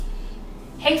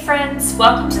Hey friends,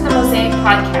 welcome to the Mosaic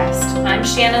Podcast. I'm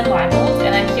Shannon Leibold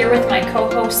and I'm here with my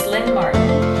co-host Lynn Martin,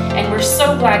 and we're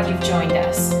so glad you've joined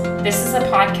us. This is a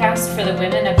podcast for the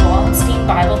women of Wallenstein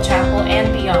Bible Chapel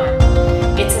and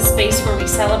beyond. It's a space where we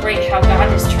celebrate how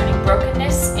God is turning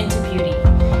brokenness into beauty.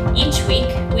 Each week,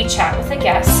 we chat with a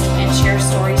guest and share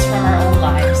stories from our own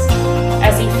lives.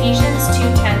 As Ephesians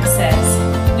 2:10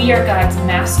 says, we are God's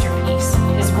masterpiece,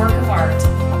 His work of art,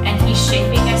 and He's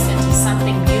shaping us into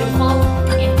something beautiful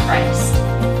in Christ.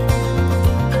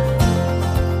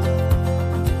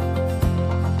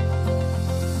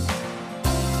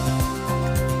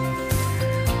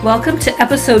 Welcome to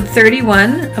episode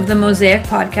 31 of the Mosaic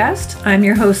Podcast. I'm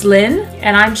your host, Lynn.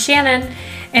 And I'm Shannon.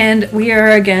 And we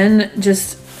are again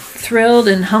just thrilled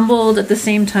and humbled at the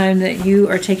same time that you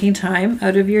are taking time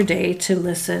out of your day to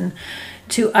listen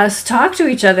to us talk to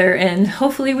each other, and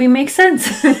hopefully we make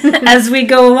sense as we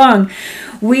go along.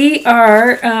 We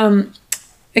are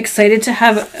excited to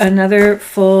have another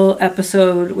full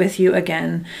episode with you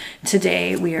again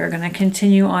today. We are going to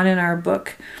continue on in our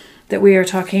book that we are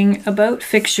talking about,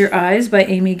 Fix Your Eyes by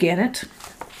Amy Gannett.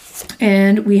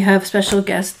 And we have special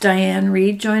guest Diane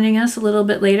Reid joining us a little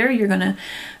bit later. You're going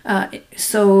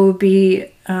to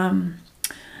be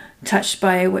touched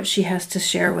by what she has to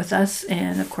share with us.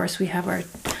 And of course, we have our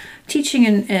teaching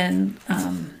and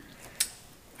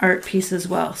art piece as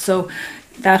well. So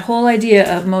that whole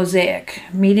idea of mosaic,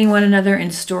 meeting one another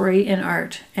in story, in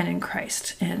art, and in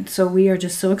Christ. And so we are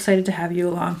just so excited to have you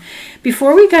along.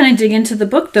 Before we kind of dig into the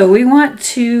book, though, we want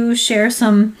to share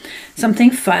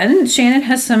something fun. Shannon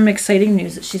has some exciting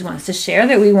news that she wants to share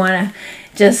that we want to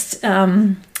just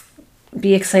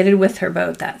be excited with her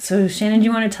about that. So Shannon, do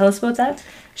you want to tell us about that?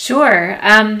 Sure.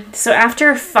 So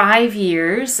after 5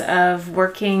 years of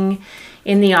working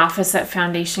in the office at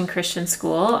Foundation Christian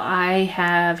School, I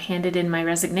have handed in my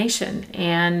resignation.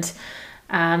 And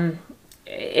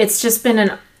it's just been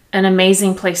an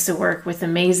amazing place to work with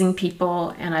amazing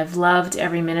people, and I've loved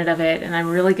every minute of it, and I'm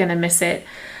really going to miss it.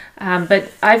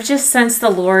 But I've just sensed the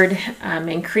Lord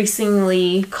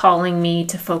increasingly calling me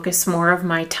to focus more of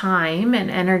my time and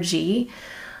energy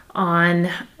on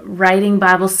writing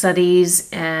Bible studies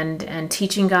and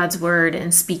teaching God's word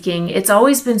and speaking. It's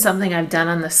always been something I've done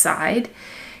on the side.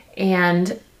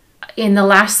 And in the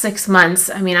last 6 months,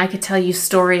 I could tell you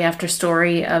story after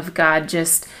story of God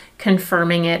just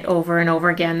confirming it over and over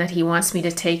again that He wants me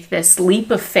to take this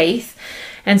leap of faith.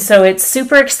 And so it's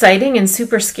super exciting and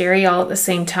super scary all at the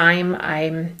same time.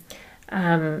 I'm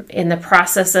in the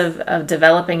process of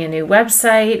developing a new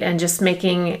website and just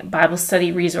making Bible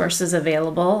study resources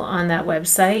available on that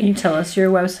website. Can you tell us your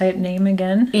website name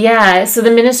again? Yeah, so the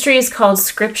ministry is called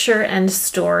Scripture and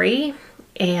Story,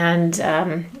 and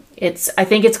I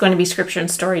think it's going to be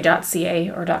scriptureandstory.ca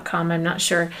or .com, I'm not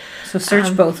sure. So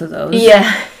search both of those.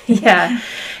 Yeah.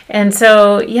 And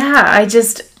so,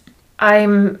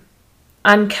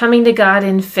 I'm coming to God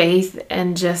in faith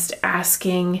and just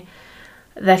asking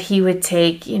that He would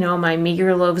take, my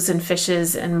meager loaves and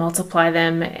fishes and multiply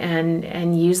them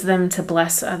and use them to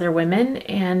bless other women.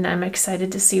 And I'm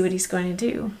excited to see what He's going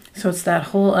to do. So it's that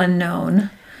whole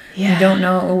unknown. Yeah. You don't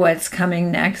know what's coming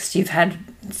next. You've had,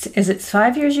 is it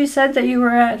 5 years you said that you were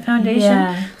at Foundation?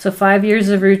 Yeah. So 5 years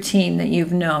of routine that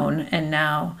you've known, and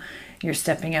now you're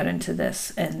stepping out into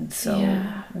this. And so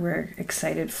we're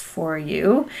excited for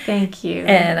you. Thank you.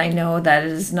 And I know that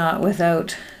is not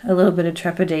without a little bit of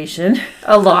trepidation.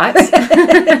 A lot.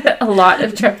 A lot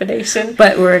of trepidation.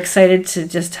 But we're excited to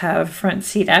just have front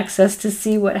seat access to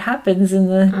see what happens in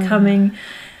the coming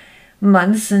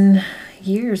months and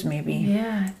years, maybe.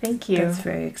 Yeah, thank you. That's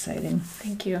very exciting.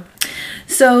 Thank you.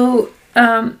 So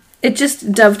it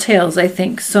just dovetails, I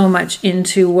think, so much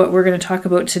into what we're going to talk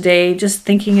about today. Just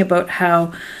thinking about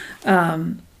how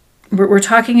we're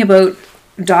talking about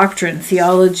doctrine,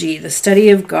 theology, the study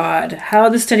of God, how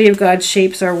the study of God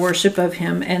shapes our worship of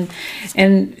Him. And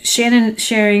Shannon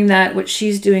sharing that, what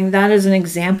she's doing, that is an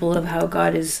example of how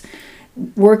God is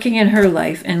working in her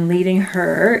life and leading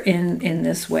her in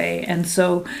this way. And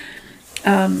so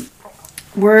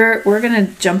we're going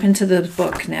to jump into the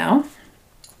book now.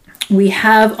 We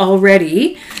have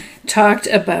already talked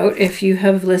about, if you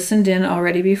have listened in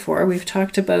already before, we've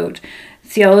talked about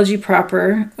theology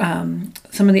proper,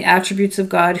 some of the attributes of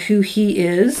God, who He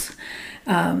is,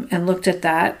 and looked at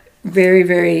that very,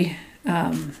 very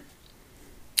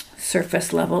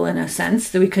surface level in a sense,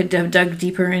 that we could have dug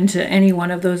deeper into any one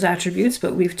of those attributes,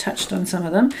 but we've touched on some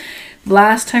of them.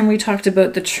 Last time we talked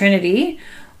about the Trinity,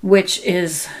 which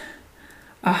is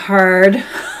a hard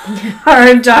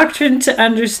doctrine to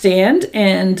understand,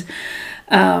 and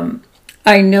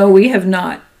I know we have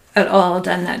not at all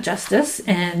done that justice.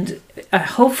 And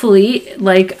hopefully,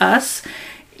 like us,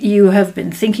 you have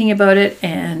been thinking about it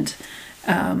and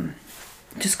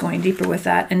just going deeper with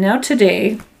that. And now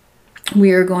today,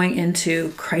 we are going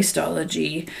into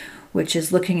Christology, which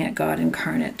is looking at God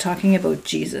incarnate, talking about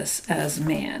Jesus as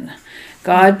man,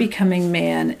 God becoming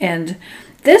man. And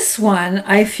this one,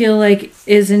 I feel like,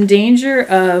 is in danger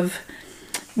of,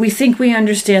 we think we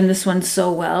understand this one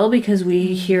so well because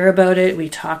we hear about it, we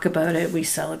talk about it, we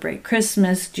celebrate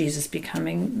Christmas, Jesus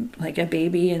becoming like a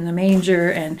baby in the manger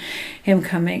and him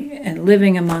coming and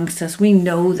living amongst us. We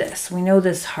know this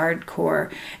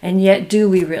hardcore, and yet do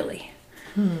we really?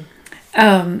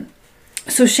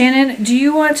 So Shannon, do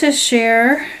you want to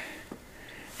share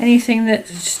anything that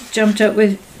jumped out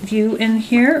with you in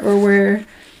here, or where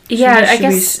I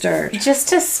guess we start? Just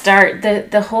to start,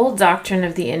 the whole doctrine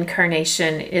of the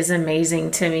incarnation is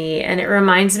amazing to me, and it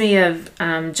reminds me of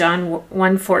John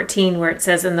 1:14, where it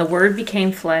says, "And the Word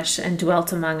became flesh and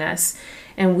dwelt among us,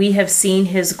 and we have seen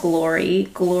his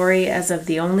glory as of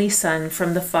the only Son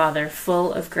from the Father,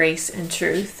 full of grace and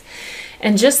truth."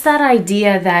 And just that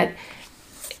idea that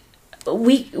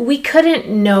we couldn't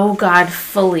know God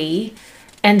fully,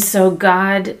 and so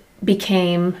God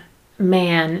became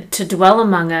man to dwell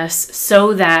among us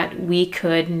so that we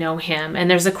could know him. And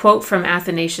there's a quote from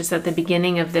Athanasius at the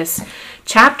beginning of this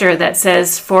chapter that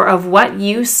says, "For of what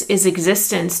use is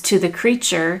existence to the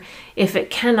creature if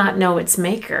it cannot know its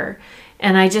maker?"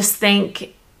 And I just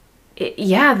think,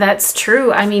 yeah, that's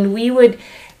true. I mean, we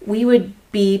would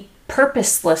be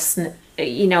purposeless,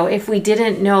 if we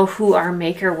didn't know who our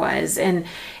maker was. And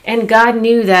God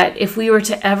knew that if we were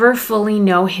to ever fully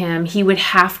know him, he would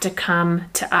have to come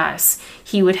to us.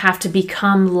 He would have to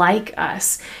become like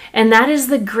us. And that is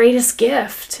the greatest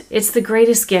gift. It's the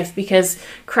greatest gift because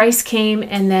Christ came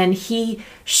and then he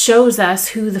shows us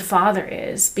who the Father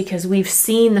is, because we've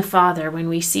seen the Father when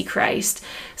we see Christ.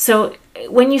 So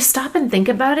when you stop and think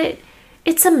about it,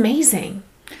 it's amazing.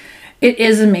 It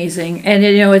is amazing. And,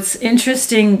 it's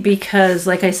interesting because,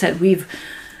 like I said,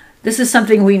 this is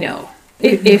something we know.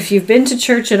 Mm-hmm. If you've been to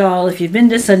church at all, if you've been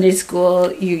to Sunday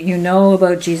school, you know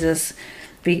about Jesus,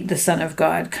 the Son of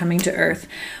God, coming to earth.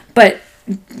 But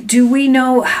do we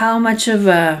know how much of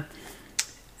a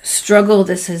struggle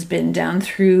this has been down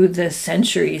through the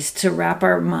centuries to wrap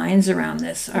our minds around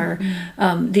this?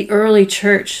 The early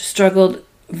church struggled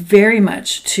very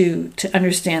much to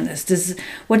understand this.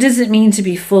 What does it mean to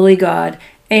be fully God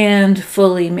and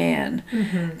fully man?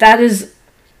 Mm-hmm.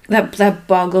 That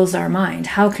boggles our mind.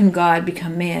 How can God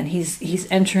become man? He's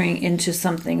entering into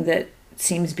something that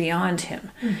seems beyond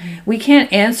him. Mm-hmm. We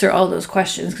can't answer all those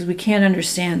questions because we can't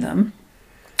understand them,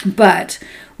 but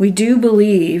we do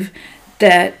believe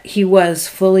that he was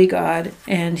fully God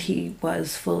and he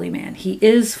was fully man. He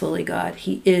is fully God.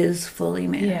 He is fully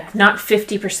man. Yeah, not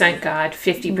 50% God,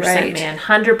 50% man,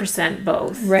 100%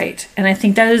 both. Right. And I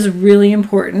think that is really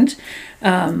important.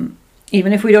 Even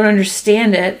if we don't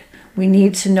understand it, we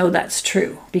need to know that's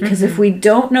true. Because if we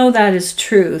don't know that is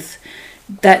truth,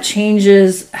 that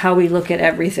changes how we look at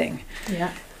everything.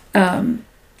 Yeah.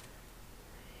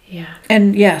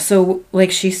 So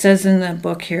like she says in the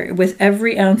book here, with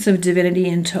every ounce of divinity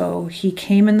in tow, he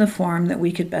came in the form that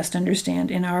we could best understand,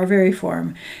 in our very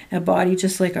form, a body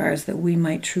just like ours, that we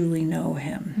might truly know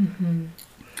him. Mm-hmm.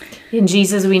 In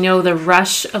Jesus, we know the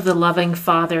rush of the loving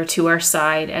Father to our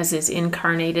side as his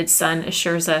incarnated Son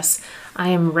assures us, "I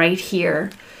am right here."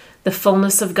 The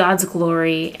fullness of God's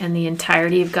glory and the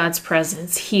entirety of God's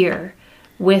presence here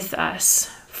with us,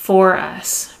 for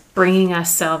us, bringing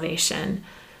us salvation.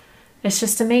 It's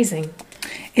just amazing.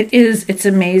 It is. It's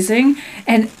amazing.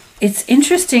 And it's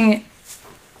interesting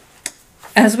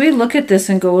as we look at this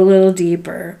and go a little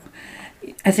deeper.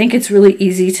 I think it's really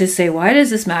easy to say, why does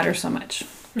this matter so much?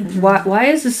 Mm-hmm. Why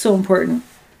is this so important?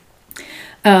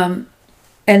 And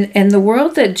the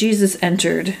world that Jesus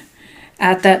entered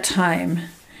at that time,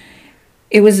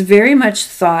 it was very much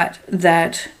thought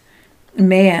that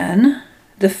man,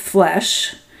 the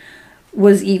flesh,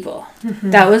 was evil.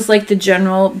 Mm-hmm. That was like the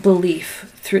general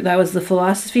belief. That was the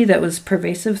philosophy that was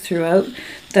pervasive throughout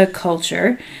the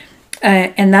culture.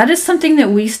 And that is something that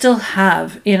we still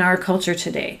have in our culture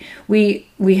today. We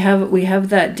have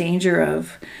that danger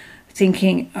of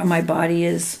thinking my body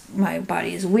is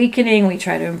weakening. We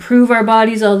try to improve our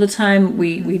bodies all the time.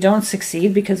 We don't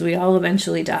succeed because we all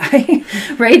eventually die,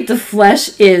 right? The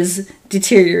flesh is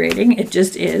deteriorating. It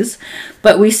just is.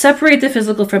 But we separate the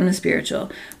physical from the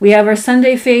spiritual. We have our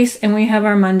Sunday face and we have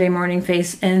our Monday morning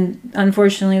face, and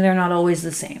unfortunately they're not always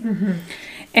the same. Mm-hmm.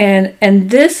 And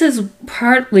this is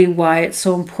partly why it's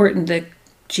so important that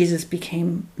Jesus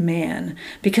became man,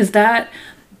 because that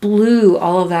blew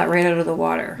all of that right out of the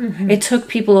water. It took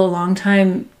people a long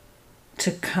time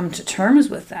to come to terms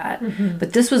with that,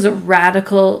 but this was a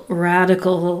radical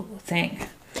thing.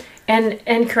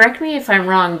 And correct me if I'm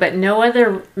wrong, but no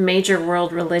other major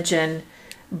world religion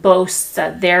boasts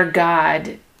that their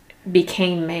God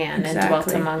became man and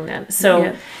dwelt among them.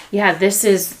 So this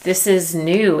is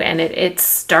new, and it's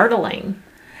startling.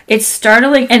 It's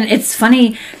startling, and it's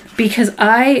funny because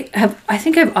I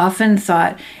think I've often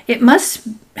thought it must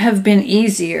have been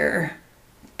easier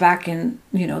back in,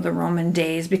 the Roman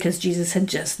days, because Jesus had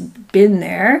just been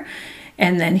there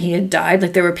and then he had died.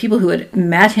 Like, there were people who had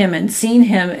met him and seen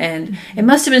him, and it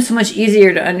must have been so much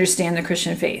easier to understand the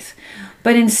Christian faith.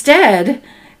 But instead,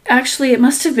 actually, it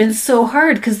must have been so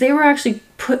hard, because they were actually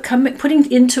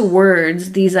putting into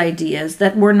words these ideas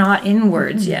that were not in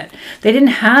words yet. They didn't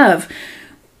have,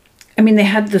 they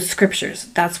had the scriptures.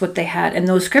 That's what they had. And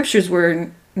those scriptures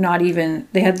were not even,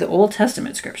 they had the Old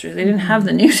Testament scriptures. They didn't have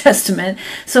the New Testament.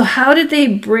 So how did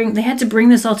they had to bring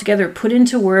this all together, put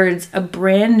into words a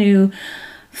brand new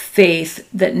faith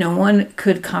that no one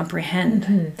could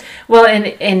comprehend. Well, and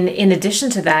in addition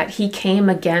to that, he came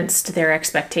against their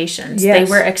expectations. Yes.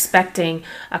 They were expecting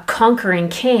a conquering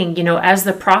king, as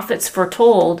the prophets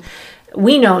foretold.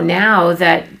 We know now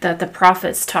that the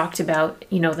prophets talked about,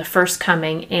 the first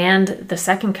coming and the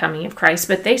second coming of Christ,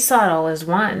 but they saw it all as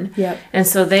one. Yep. And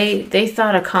so they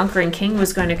thought a conquering king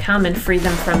was going to come and free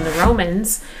them from the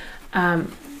Romans.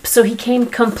 So he came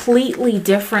completely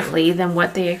differently than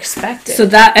what they expected. So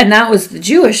that was the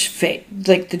Jewish faith,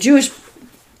 like the Jewish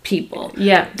people.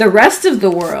 Yeah. The rest of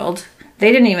the world,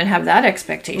 they didn't even have that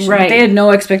expectation. Right. They had no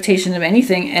expectation of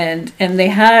anything, and they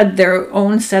had their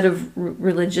own set of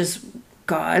religious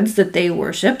gods that they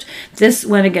worshipped. This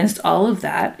went against all of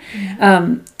that.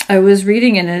 Yeah. I was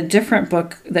reading in a different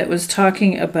book that was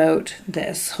talking about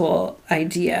this whole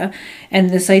idea,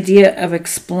 and this idea of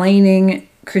explaining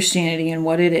Christianity and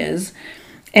what it is.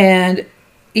 And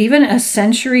even a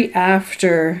century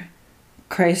after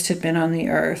Christ had been on the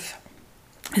earth,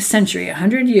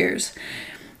 100 years,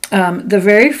 the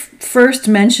very first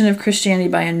mention of Christianity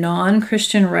by a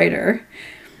non-Christian writer,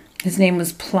 his name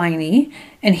was Pliny,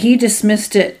 and he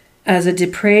dismissed it as a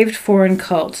depraved foreign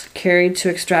cult carried to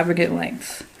extravagant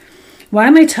lengths. Why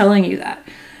am I telling you that?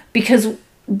 Because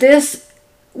this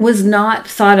was not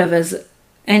thought of as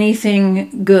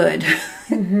anything good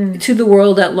to the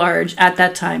world at large at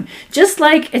that time. Just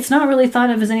like it's not really thought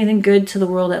of as anything good to the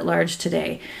world at large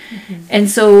today. And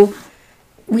so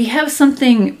we have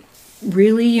something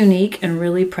really unique and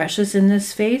really precious in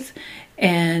this faith,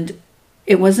 and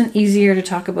it wasn't easier to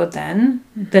talk about then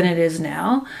than it is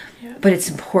now, but it's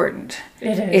important.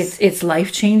 It is. It's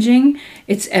life-changing.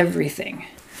 It's everything.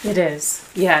 It is.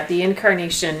 Yeah, the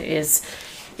incarnation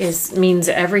means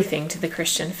everything to the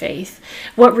Christian faith.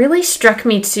 What really struck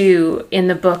me too in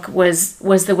the book was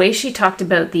the way she talked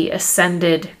about the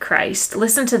ascended Christ.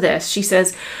 Listen to this. She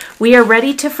says, "We are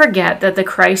ready to forget that the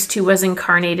Christ who was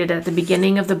incarnated at the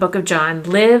beginning of the book of John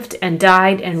lived and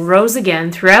died and rose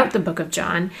again throughout the book of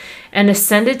John and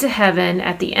ascended to heaven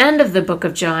at the end of the book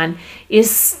of John is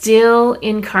still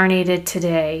incarnated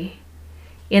today.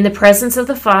 In the presence of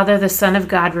the Father, the Son of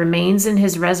God remains in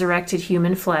his resurrected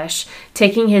human flesh,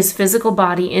 taking his physical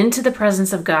body into the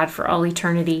presence of God for all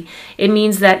eternity. It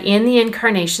means that in the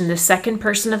incarnation, the second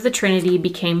person of the Trinity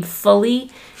became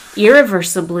fully,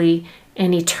 irreversibly,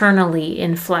 and eternally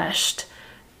enfleshed."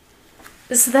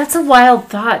 So that's a wild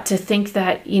thought, to think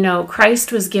that,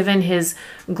 Christ was given his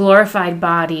glorified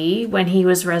body when he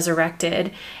was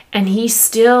resurrected, and he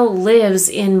still lives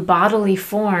in bodily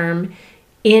form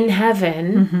in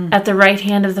heaven at the right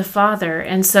hand of the Father.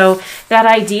 And so that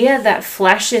idea that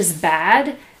flesh is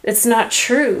bad, it's not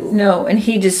true. No, and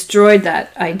he destroyed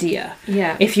that idea.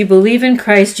 Yeah. If you believe in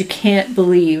Christ, you can't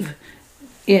believe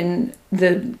in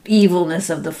the evilness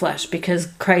of the flesh, because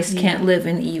Christ can't live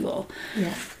in evil.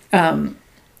 Yeah.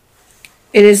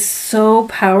 It is so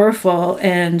powerful,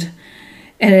 and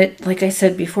it, like I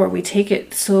said before, we take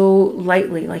it so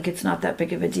lightly, like it's not that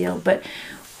big of a deal, but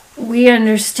we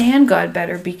understand God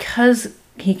better because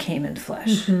he came in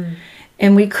flesh.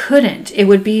 And we couldn't. It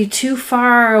would be too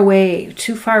far away,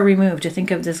 too far removed to think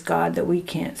of this God that we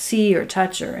can't see or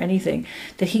touch or anything.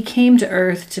 That he came to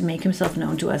earth to make himself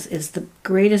known to us is the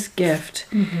greatest gift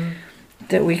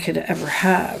that we could ever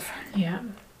have. Yeah.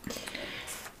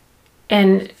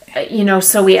 And,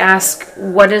 so we ask,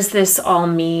 what does this all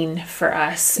mean for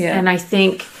us? Yeah. And I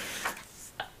think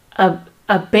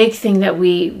a big thing that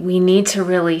we need to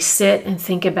really sit and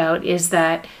think about is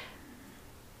that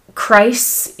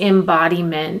Christ's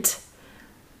embodiment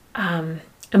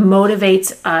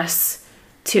motivates us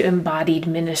to embodied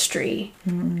ministry.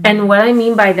 And what I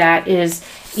mean by that is,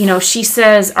 she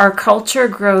says our culture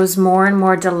grows more and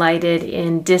more delighted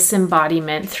in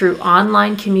disembodiment through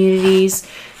online communities,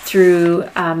 through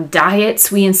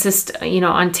diets. We insist,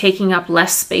 on taking up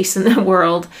less space in the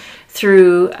world,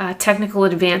 through technical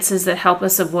advances that help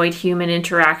us avoid human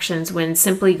interactions when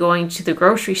simply going to the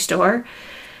grocery store.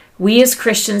 We as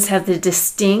Christians have the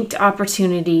distinct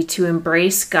opportunity to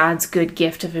embrace God's good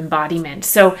gift of embodiment.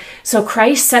 So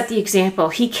Christ set the example.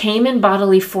 He came in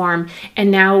bodily form,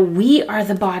 and now we are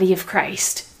the body of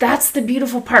Christ. That's the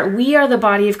beautiful part. We are the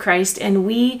body of Christ, and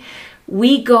we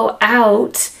go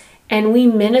out and we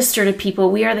minister to people.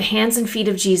 We are the hands and feet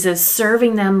of Jesus,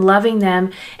 serving them, loving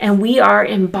them, and we are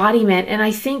embodiment. And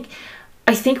I think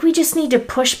we just need to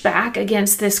push back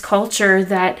against this culture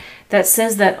that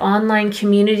says that online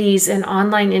communities and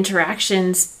online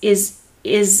interactions is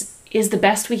the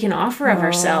best we can offer of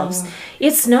ourselves.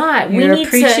 It's not. You're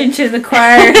preaching to the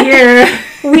choir here.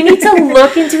 We need to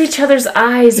look into each other's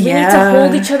eyes. We need to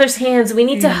hold each other's hands. We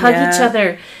need to hug each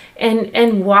other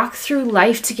and walk through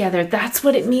life together. That's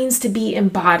what it means to be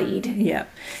embodied. Yeah.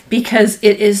 Because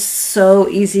it is so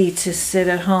easy to sit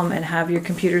at home and have your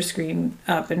computer screen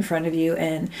up in front of you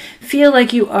and feel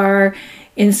like you are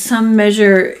in some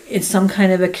measure in some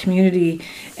kind of a community.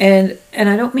 And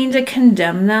I don't mean to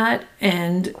condemn that.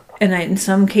 And in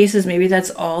some cases, maybe that's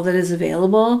all that is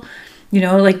available.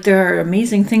 There are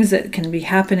amazing things that can be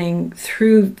happening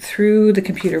through the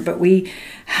computer, but we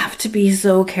have to be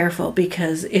so careful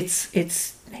because it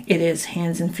is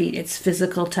hands and feet. It's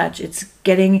physical touch. It's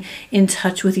getting in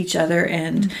touch with each other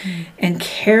and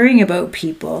caring about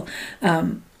people.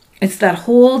 It's that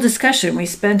whole discussion. We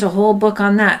spent a whole book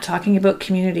on that, talking about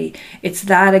community. It's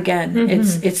that again.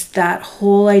 It's that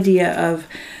whole idea of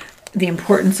the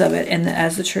importance of it, and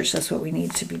as the church, that's what we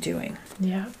need to be doing.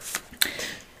 Yeah.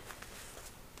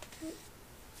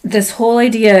 This whole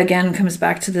idea again comes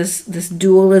back to this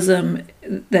dualism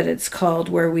that it's called,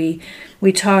 where we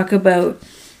talk about,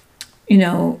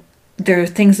 there are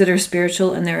things that are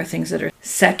spiritual and there are things that are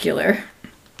secular.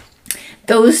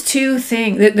 Those two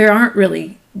things, there aren't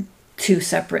really two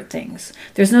separate things.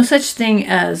 There's no such thing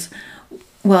as,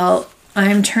 well,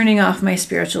 I'm turning off my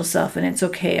spiritual self and it's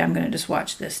okay, I'm going to just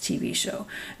watch this TV show.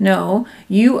 No,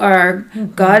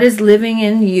 God is living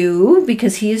in you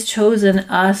because he has chosen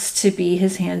us to be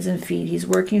his hands and feet. He's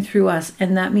working through us,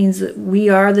 and that means that we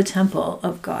are the temple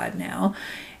of God now.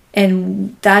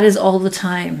 And that is all the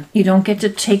time. You don't get to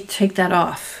take that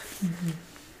off.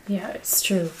 Mm-hmm. Yeah, it's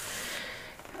true.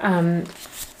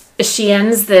 She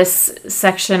ends this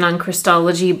section on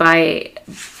Christology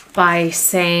by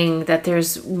saying that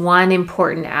there's one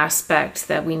important aspect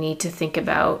that we need to think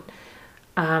about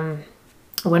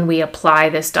when we apply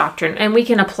this doctrine. And we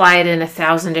can apply it in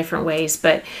 1,000 different ways.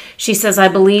 But she says, I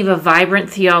believe a vibrant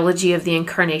theology of the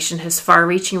incarnation has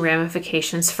far-reaching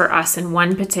ramifications for us in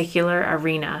one particular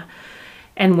arena,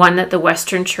 and one that the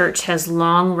Western Church has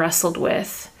long wrestled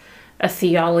with, a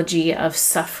theology of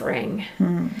suffering.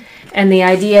 And the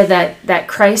idea that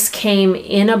Christ came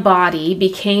in a body,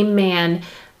 became man,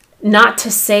 not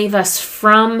to save us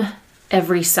from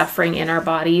every suffering in our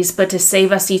bodies, but to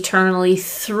save us eternally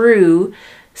through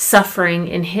suffering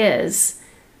in his.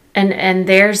 And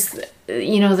there's,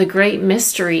 the great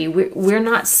mystery. We're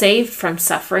not saved from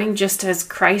suffering, just as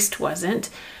Christ wasn't,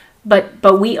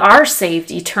 but we are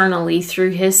saved eternally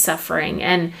through his suffering.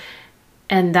 And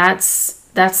that's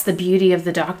the beauty of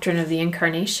the doctrine of the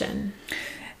incarnation.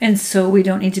 And so we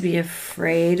don't need to be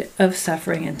afraid of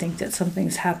suffering and think that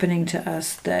something's happening to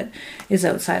us that is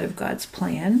outside of God's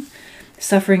plan.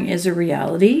 Suffering is a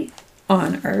reality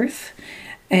on earth,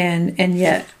 and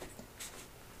yet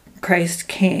Christ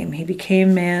came. He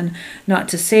became man not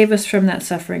to save us from that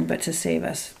suffering, but to save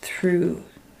us through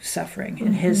suffering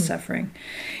and his suffering.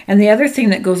 And the other thing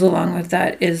that goes along with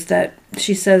that is that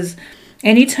she says,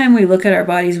 anytime we look at our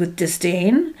bodies with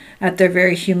disdain at their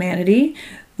very humanity,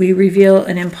 we reveal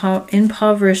an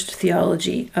impoverished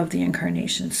theology of the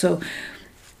incarnation. So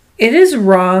it is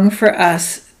wrong for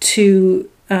us to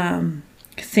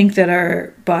think that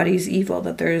our body's evil,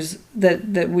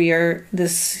 that we are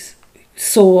this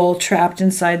soul trapped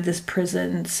inside this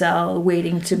prison cell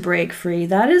waiting to break free.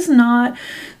 That is not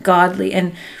godly.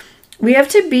 And we have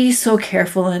to be so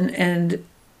careful, and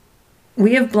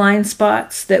we have blind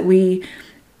spots that we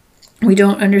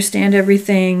don't understand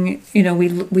everything.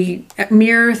 We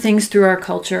mirror things through our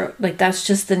culture. Like, that's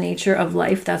just the nature of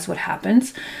life. That's what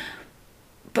happens.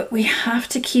 But we have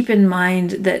to keep in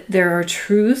mind that there are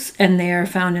truths, and they are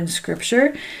found in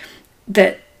Scripture,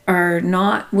 that are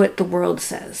not what the world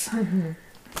says.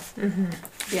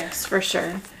 Yes, for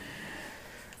sure.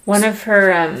 One of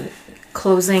her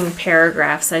closing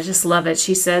paragraphs, I just love it.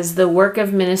 She says, "The work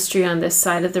of ministry on this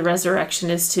side of the resurrection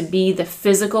is to be the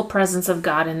physical presence of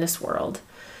God in this world.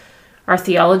 Our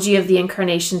theology of the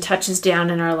incarnation touches down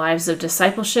in our lives of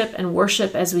discipleship and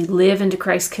worship as we live into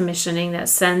Christ's commissioning that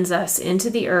sends us into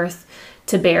the earth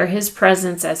to bear his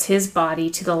presence as his body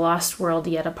to the lost world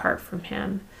yet apart from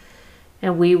him.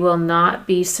 And we will not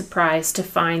be surprised to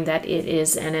find that it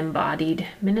is an embodied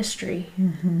ministry."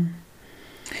 Mm-hmm.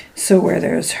 So where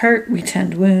there is hurt, we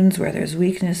tend wounds. Where there is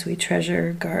weakness, we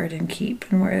treasure, guard, and keep.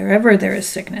 And wherever there is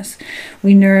sickness,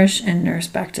 we nourish and nurse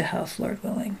back to health, Lord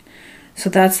willing. So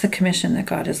that's the commission that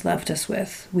God has left us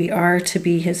with. We are to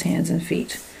be his hands and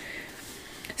feet.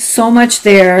 So much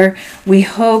there. We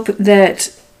hope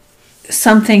that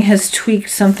something has tweaked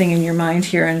something in your mind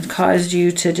here and caused you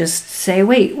to just say,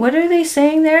 wait, what are they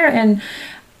saying there? And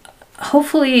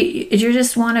hopefully you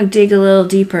just want to dig a little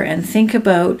deeper and think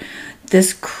about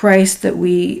this Christ that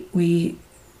we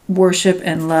worship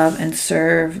and love and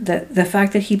serve, that the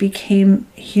fact that he became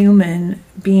human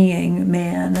being,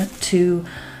 man, to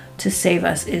save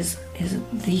us is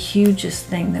the hugest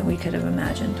thing that we could have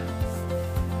imagined.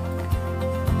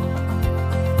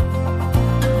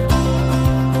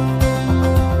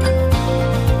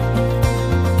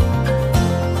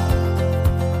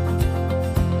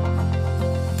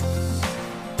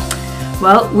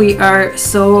 Well, we are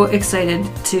so excited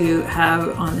to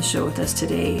have on the show with us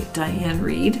today Diane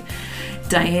Reid.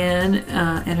 Diane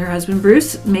and her husband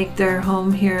Bruce make their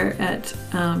home here at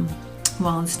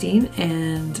Wallenstein,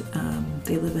 and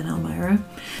they live in Elmira.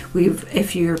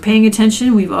 If you're paying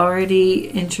attention, we've already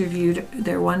interviewed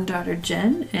their one daughter,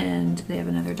 Jen, and they have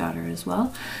another daughter as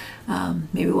well.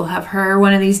 Maybe we'll have her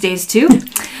one of these days too.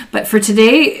 But for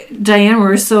today, Diane,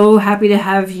 we're so happy to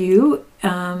have you.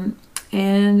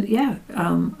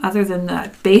 Other than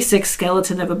that basic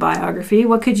skeleton of a biography,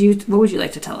 what would you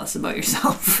like to tell us about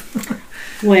yourself?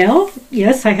 Well,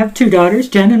 yes, I have two daughters,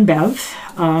 Jen and Bev.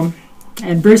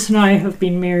 And Bruce and I have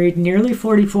been married nearly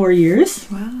 44 years.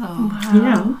 Wow.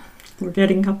 Yeah, we're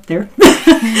getting up there.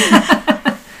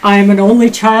 I'm an only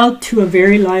child to a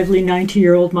very lively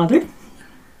 90-year-old mother.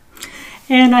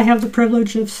 And I have the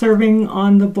privilege of serving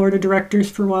on the board of directors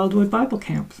for Wildwood Bible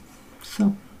Camp.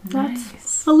 So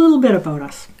that's a little bit about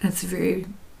us. That's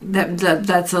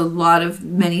that's a lot of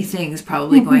many things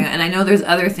probably going on. And I know there's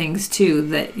other things too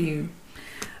that you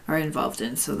are involved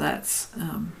in. So that's,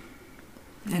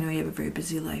 I know you have a very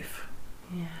busy life.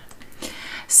 Yeah.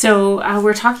 So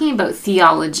we're talking about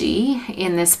theology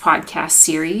in this podcast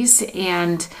series,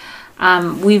 and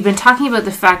we've been talking about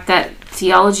the fact that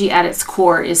theology at its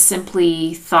core is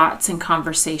simply thoughts and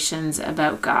conversations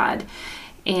about God.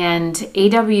 And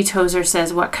A.W. Tozer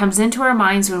says, what comes into our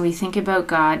minds when we think about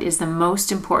God is the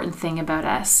most important thing about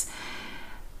us.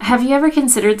 Have you ever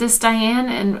considered this, Diane?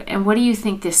 And what do you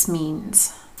think this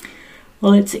means?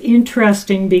 Well, it's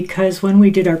interesting because when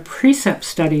we did our precept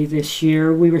study this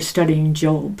year, we were studying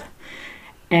Job.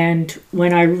 And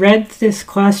when I read this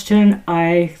question,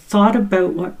 I thought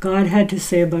about what God had to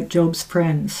say about Job's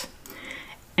friends.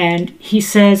 And he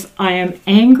says, I am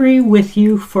angry with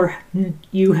you for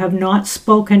you have not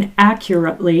spoken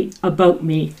accurately about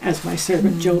me as my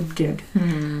servant Job did.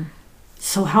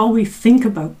 So how we think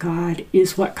about God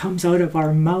is what comes out of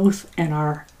our mouth and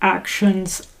our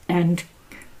actions, and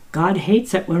God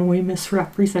hates it when we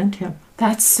misrepresent him.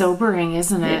 That's sobering,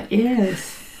 isn't it? It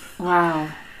is. Wow.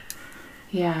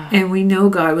 Yeah. And we know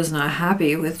God was not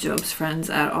happy with Job's friends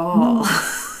at all.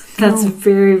 That's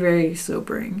very, very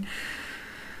sobering.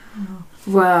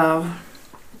 Wow.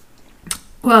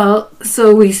 Well,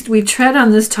 so we tread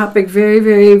on this topic very,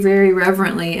 very, very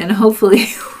reverently, and hopefully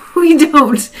we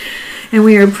don't. And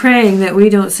we are praying that we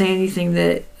don't say anything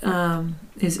that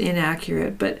is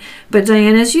inaccurate. But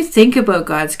Diane, as you think about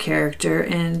God's character,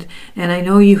 and I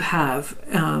know you have,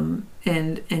 and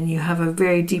you have a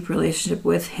very deep relationship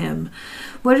with him,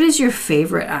 what is your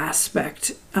favorite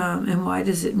aspect, and why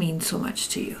does it mean so much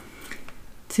to you?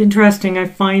 It's interesting. I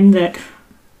find that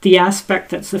the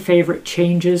aspect that's the favorite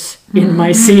changes in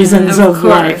my seasons of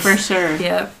life. For sure.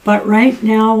 Yeah. But right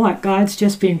now, what God's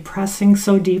just been pressing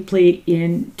so deeply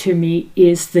into me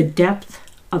is the depth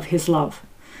of his love.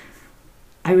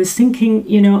 I was thinking,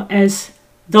 as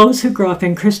those who grow up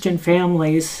in Christian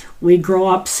families, we grow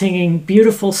up singing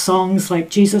beautiful songs like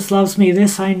Jesus loves me,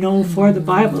 this I know, for the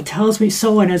Bible tells me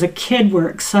so. And as a kid, we're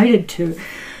excited to.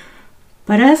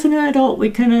 But as an adult,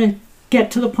 we kind of get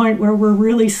to the point where we're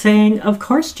really saying, of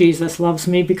course Jesus loves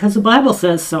me because the Bible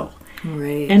says so.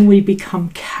 Right. And we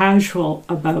become casual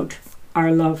about our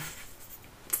love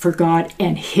for God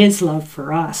and his love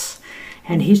for us.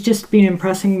 And he's just been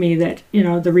impressing me that,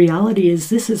 the reality is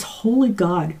this is holy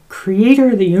God,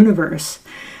 creator of the universe.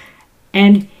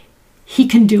 And he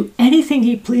can do anything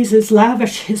he pleases,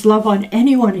 lavish his love on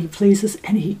anyone he pleases,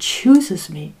 and he chooses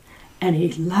me. And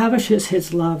he lavishes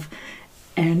his love,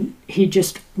 and he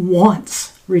just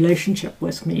wants relationship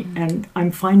with me. And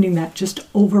I'm finding that just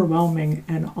overwhelming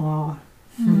and awe.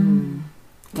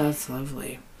 That's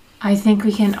lovely. I think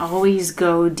we can always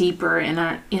go deeper in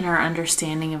our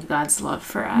understanding of God's love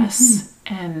for us.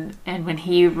 And when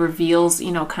he reveals,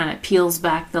 kind of peels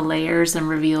back the layers and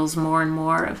reveals more and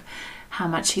more of how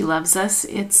much he loves us,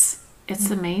 it's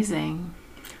amazing.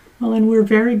 Well, and we're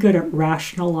very good at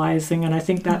rationalizing, and I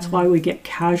think that's why we get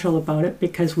casual about it,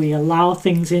 because we allow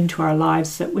things into our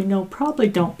lives that we know probably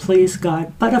don't please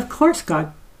God. But of course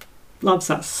God loves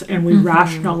us, and we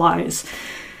rationalize.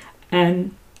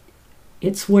 And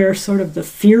it's where sort of the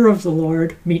fear of the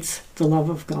Lord meets the love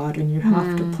of God, and you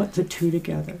have to put the two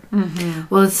together.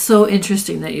 Well, it's so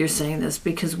interesting that you're saying this,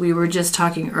 because we were just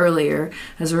talking earlier,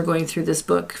 as we're going through this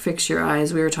book, Fix Your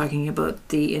Eyes, we were talking about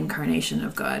the incarnation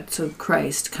of God, so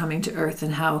Christ coming to earth,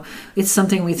 and how it's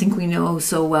something we think we know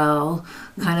so well,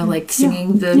 kind of like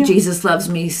singing the Jesus Loves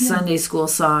Me Sunday school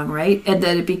song, right? And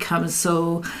that it becomes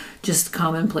so just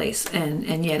commonplace,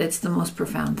 and yet it's the most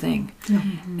profound thing.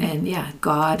 And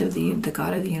God of the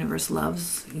God of the universe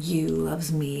loves you,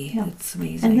 loves me. It's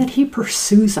amazing. And that he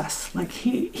pursues us, like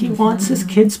he wants his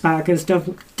kids back, as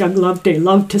Doug Loveday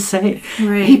loved to say.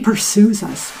 Right. He pursues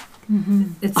us.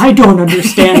 I don't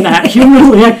understand that.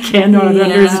 Humanly, I cannot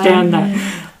understand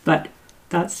that. But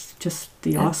that's just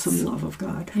the awesome love of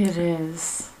God. It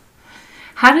is.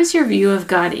 How does your view of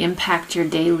God impact your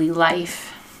daily life?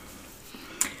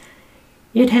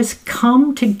 It has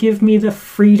come to give me the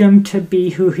freedom to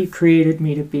be who he created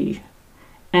me to be.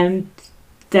 And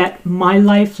that my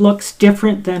life looks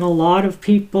different than a lot of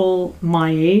people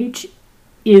my age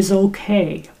is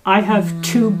okay. I have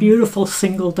two beautiful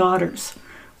single daughters.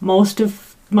 Most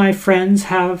of my friends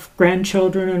have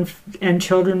grandchildren and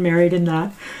children married in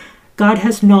that. God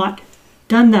has not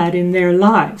done that in their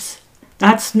lives.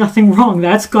 That's nothing wrong.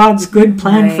 That's God's good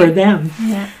plan for them.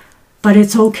 Yeah. But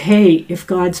it's okay if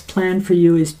God's plan for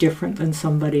you is different than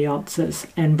somebody else's.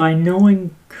 And by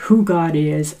knowing who God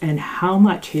is and how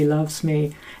much he loves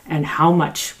me and how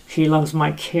much he loves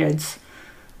my kids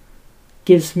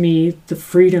gives me the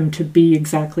freedom to be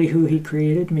exactly who he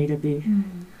created me to be.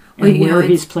 And where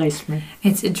he's placed me.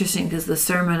 It's interesting because the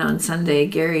sermon on Sunday,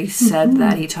 Gary said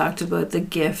that he talked about the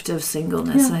gift of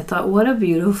singleness. And I thought, what a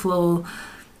beautiful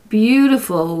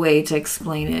way to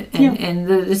explain it, and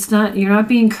that it's not, you're not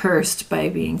being cursed by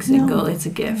being single. It's a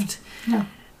gift.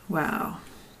 Wow.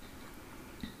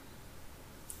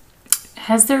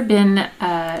 Has there been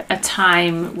a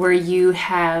time where you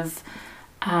have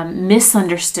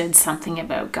misunderstood something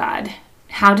about God?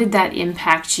 How did that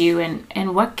impact you,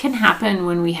 and what can happen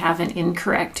when we have an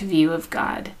incorrect view of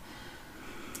God?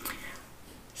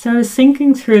 So I was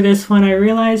thinking through this when I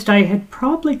realized I had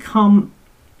probably come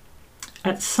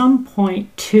at some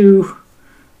point to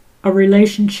a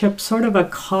relationship, sort of a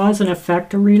cause and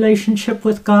effect, a relationship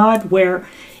with God, where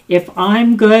if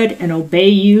I'm good and obey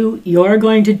you, you're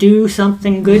going to do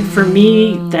something good for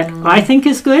me that I think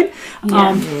is good.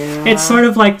 It's sort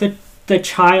of like the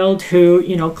child who,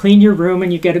 clean your room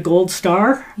and you get a gold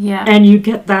star. And you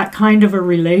get that kind of a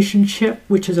relationship,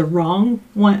 which is a wrong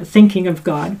one, thinking of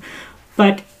God.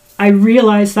 But I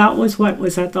realized that was what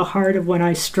was at the heart of when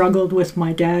I struggled with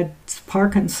my dad's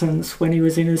Parkinson's when he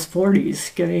was in his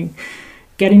 40s,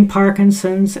 getting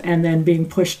Parkinson's and then being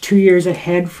pushed 2 years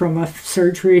ahead from a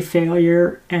surgery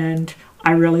failure. And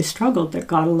I really struggled that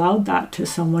God allowed that to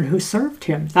someone who served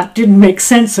him. That didn't make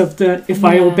sense of the, if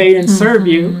I obey and serve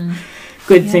you,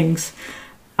 good things.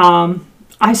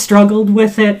 I struggled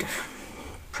with it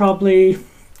probably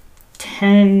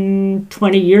 10,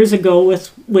 20 years ago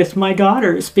with my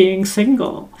daughters being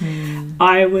single.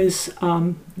 I was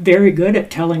very good at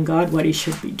telling God what he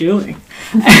should be doing.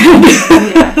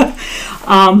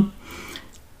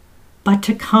 But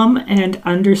to come and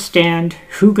understand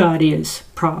who God is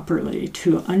properly,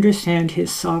 to understand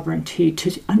his sovereignty,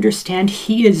 to understand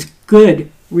he is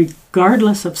good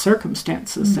regardless of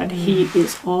circumstances, that he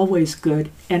is always good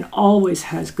and always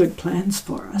has good plans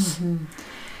for us.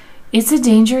 It's a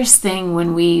dangerous thing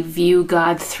when we view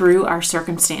God through our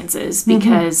circumstances,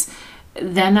 because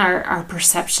then our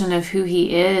perception of who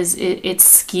he is, it's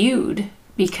skewed,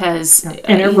 because...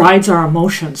 And it rides our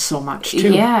emotions so much,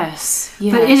 too. Yes.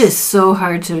 But it is so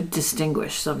hard to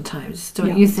distinguish sometimes,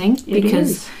 don't you think?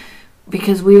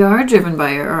 Because we are driven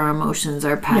by our emotions,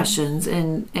 our passions,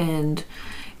 and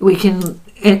we can,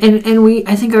 and we,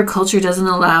 I think our culture doesn't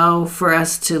allow for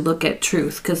us to look at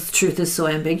truth, because truth is so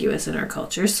ambiguous in our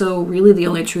culture. So really the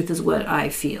only truth is what I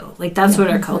feel. Like, that's what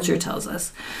our culture tells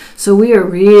us. So we are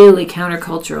really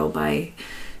countercultural by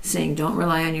saying, don't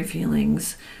rely on your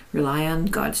feelings, rely on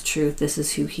God's truth. This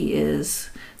is who he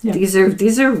is. Yeah.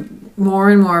 These are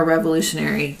more and more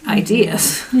revolutionary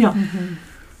ideas. Yeah.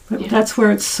 But that's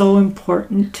where it's so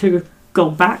important to go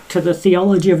back to the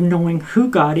theology of knowing who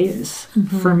God is.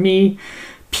 For me,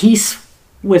 peace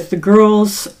with the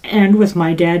girls and with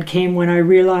my dad came when I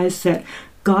realized that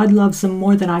God loves them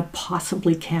more than I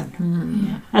possibly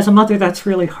can. As a mother, that's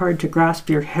really hard to grasp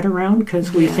your head around,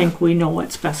 because we think we know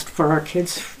what's best for our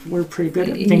kids. We're pretty good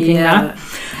at thinking that.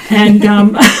 And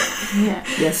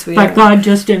yes, we but are. God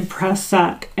just impressed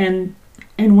that, and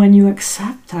when you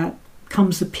accept that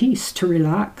comes the peace to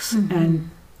relax and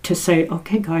to say,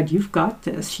 okay, God, you've got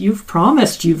this. You've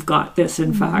promised you've got this,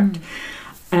 in fact.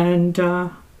 And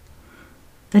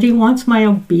that he wants my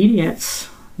obedience,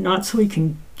 not so he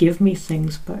can give me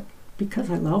things, but because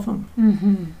I love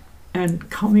him. And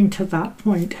coming to that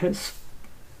point has,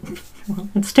 well,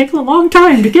 it's taken a long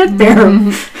time to get there.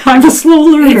 I'm a slow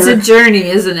learner. It's a journey,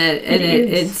 isn't it? And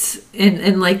is.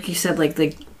 And like you said, like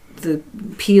the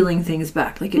peeling things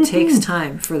back, like it takes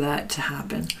time for that to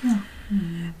happen.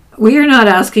 We are not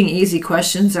asking easy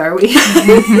questions, are we?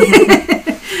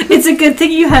 It's a good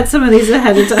thing you had some of these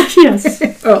ahead of time.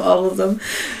 Yes. All of them.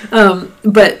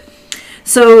 But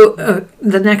so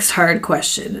the next hard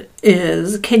question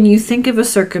is, can you think of a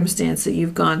circumstance that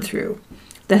you've gone through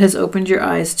that has opened your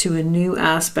eyes to a new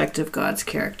aspect of God's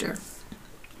character?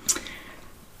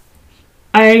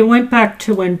 I went back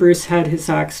to when Bruce had his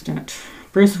accident.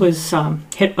 Bruce was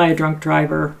hit by a drunk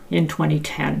driver in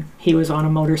 2010. He was on a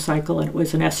motorcycle, and it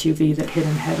was an SUV that hit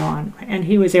him head on. And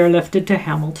he was airlifted to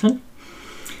Hamilton.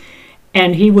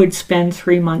 And he would spend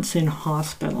 3 months in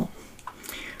hospital.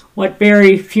 What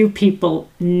very few people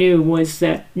knew was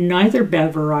that neither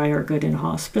Bev or I are good in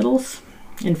hospitals.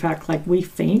 In fact, like, we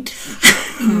faint.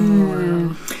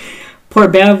 Poor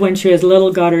Bev, when she was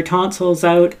little, got her tonsils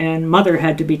out, and Mother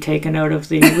had to be taken out of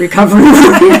the recovery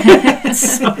room.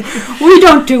 So we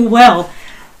don't do well.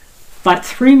 But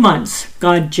 3 months,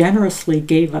 God generously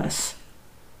gave us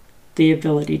the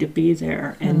ability to be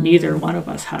there, and neither one of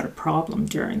us had a problem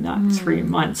during that 3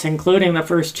 months, including the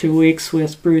first 2 weeks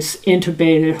with Bruce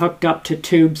intubated, hooked up to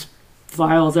tubes,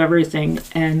 vials, everything.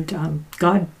 And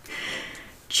God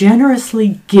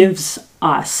generously gives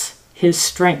us his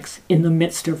strength in the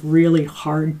midst of really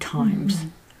hard times.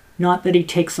 Not that he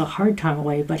takes a hard time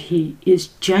away, but he is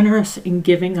generous in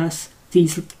giving us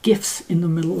these gifts in the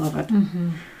middle of it.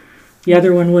 The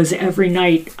other one was every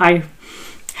night I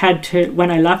had to,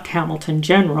 when I left Hamilton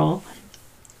General,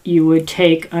 you would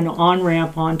take an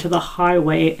on-ramp onto the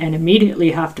highway and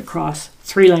immediately have to cross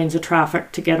 3 lanes of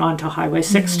traffic to get onto Highway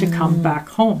 6 to come back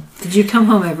home. Did you come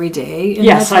home every day?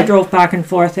 Yes, I drove back and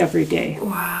forth every day.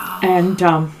 Wow.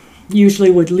 And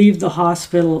usually would leave the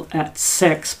hospital at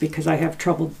 6 because I have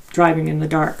trouble driving in the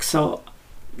dark. So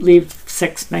leave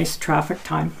 6, nice traffic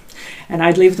time. And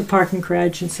I'd leave the parking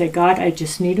garage and say, God, I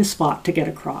just need a spot to get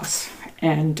across.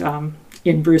 And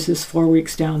in Bruce's 4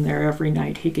 weeks down there, every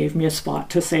night he gave me a spot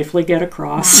to safely get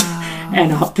across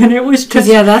and up. And it was just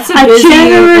that's a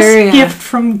generous area. gift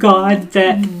from God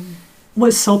that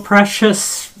was so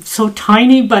precious, so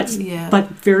tiny, but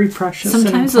very precious.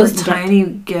 Sometimes those tiny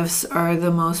gifts are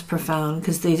the most profound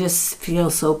because they just feel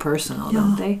so personal,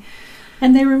 don't they?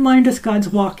 And they remind us God's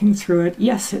walking through it.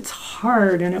 Yes, it's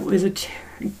hard, and it was a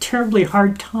terribly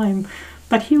hard time,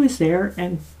 but he was there,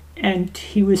 and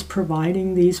he was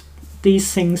providing these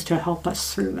things to help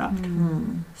us through that.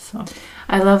 So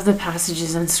I love the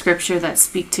passages in Scripture that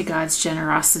speak to God's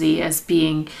generosity as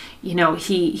being,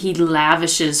 he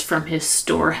lavishes from his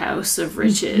storehouse of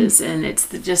riches, and it's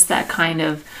just that kind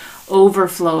of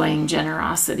overflowing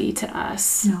generosity to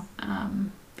us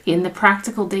in the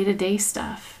practical day-to-day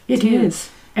stuff. It is.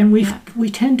 And we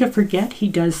tend to forget he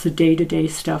does the day-to-day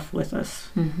stuff with us.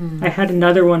 I had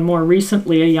another one more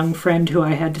recently, a young friend who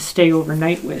I had to stay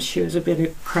overnight with. She was a bit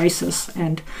of crisis,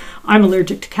 and I'm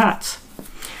allergic to cats.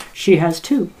 She has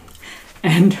 2.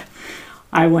 And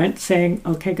I went saying,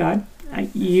 okay, God,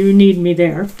 you need me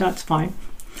there. That's fine.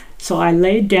 So I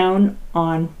laid down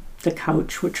on the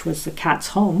couch, which was the cat's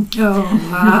home. Oh,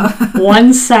 wow.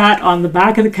 One sat on the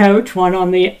back of the couch, one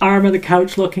on the arm of the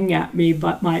couch looking at me,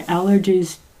 but my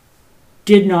allergies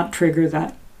did not trigger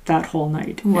that whole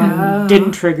night. Wow. And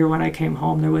didn't trigger when I came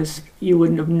home. You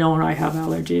wouldn't have known I have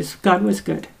allergies. God was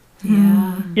good.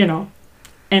 Yeah.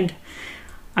 And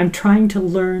I'm trying to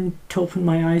learn to open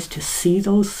my eyes to see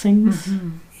those things.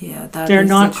 Yeah, they're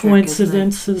not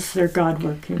coincidences, they're God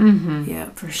working. Yeah,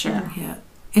 for sure. Yeah.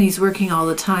 And he's working all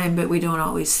the time, but we don't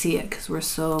always see it because we're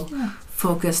so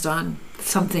focused on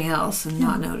something else and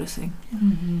not noticing.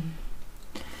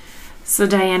 So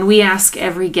Diane, we ask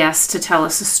every guest to tell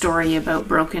us a story about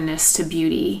brokenness to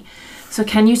beauty. So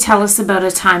can you tell us about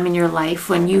a time in your life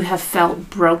when you have felt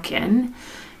broken,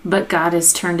 but God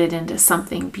has turned it into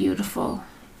something beautiful?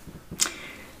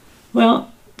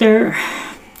 Well,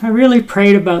 I really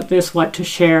prayed about this, what to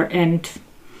share, and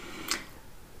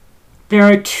there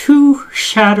are two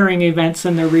shattering events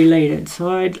and they're related. So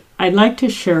I'd like to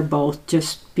share both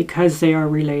just because they are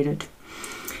related.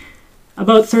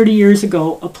 About 30 years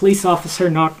ago, a police officer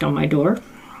knocked on my door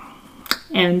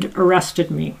and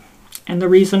arrested me. And the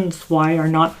reasons why are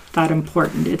not that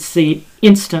important. It's the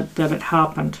instant that it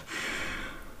happened.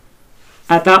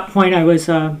 At that point, I was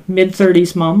a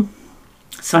mid-30s mom,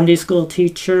 Sunday school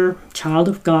teacher, child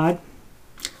of God,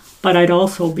 but I'd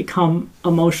also become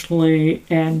emotionally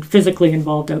and physically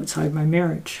involved outside my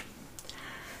marriage.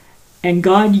 And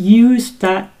God used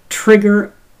that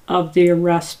trigger of the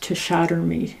arrest to shatter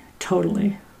me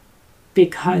totally,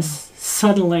 because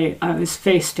suddenly I was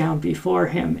face down before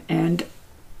him and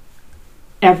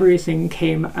everything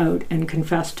came out and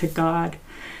confessed to God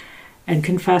and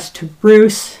confessed to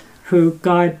Bruce, who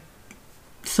God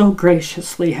so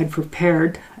graciously had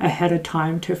prepared ahead of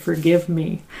time to forgive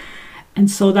me. And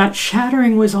so that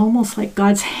shattering was almost like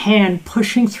God's hand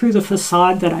pushing through the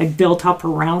facade that I built up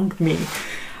around me,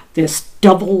 this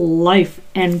double life,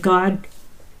 and God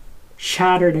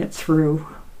shattered it through.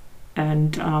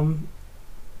 And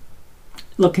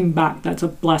looking back, that's a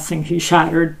blessing. He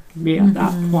shattered me at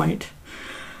that point.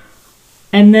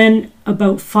 And then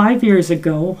about 5 years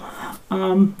ago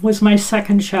was my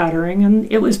second shattering, and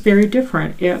it was very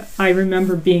different. I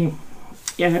remember being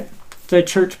at the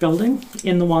church building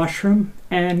in the washroom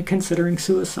and considering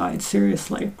suicide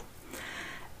seriously.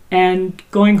 And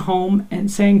going home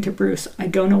and saying to Bruce, I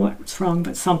don't know what's wrong,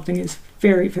 but something is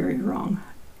very, very wrong,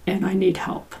 and I need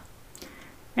help.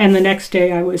 And the next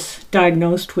day I was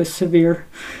diagnosed with severe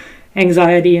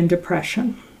anxiety and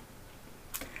depression.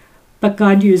 But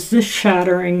God used this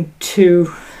shattering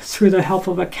through the help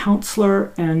of a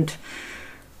counselor and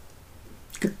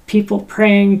people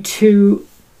praying, to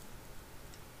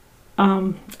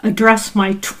address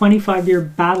my 25-year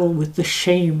battle with the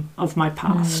shame of my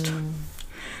past.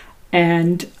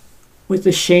 And with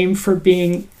the shame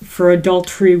for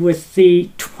adultery, with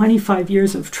the 25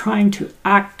 years of trying to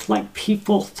act like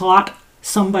people thought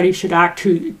somebody should act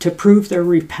to prove they're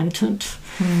repentant.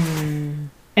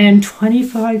 And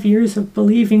 25 years of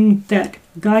believing that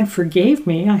God forgave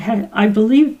me. I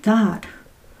believed that.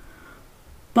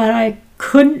 But I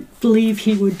couldn't believe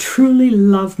he would truly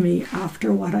love me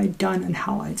after what I'd done and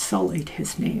how I'd sullied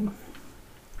his name.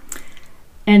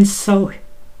 And so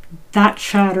that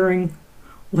shattering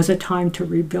was a time to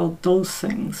rebuild those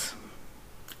things.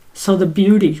 So the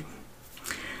beauty.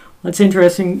 What's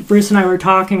interesting, Bruce and I were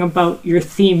talking about your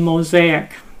theme,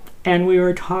 Mosaic. And we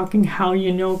were talking how,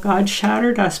 God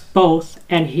shattered us both,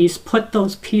 and he's put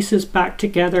those pieces back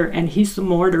together, and he's the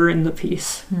mortar in the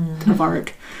piece of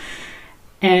art.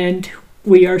 And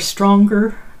we are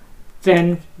stronger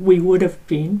than we would have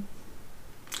been,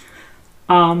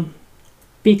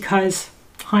 because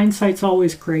hindsight's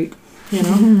always great,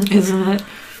 Isn't it?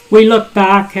 We look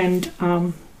back, and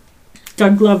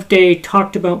Doug Loveday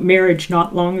talked about marriage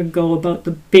not long ago, about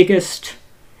the biggest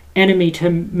enemy to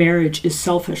marriage is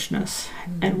selfishness.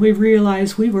 And we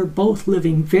realized we were both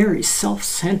living very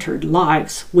self-centered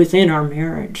lives within our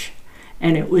marriage,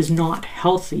 and it was not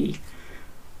healthy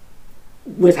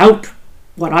without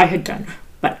what I had done.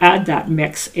 But add that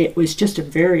mix, it was just a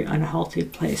very unhealthy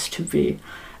place to be.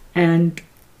 And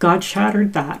God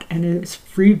shattered that, and it's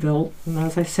rebuilt. And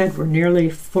as I said, we're nearly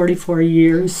 44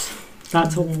 years.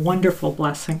 That's a wonderful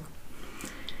blessing.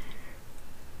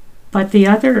 But the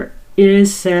other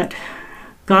is that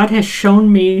God has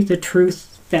shown me the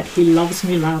truth that he loves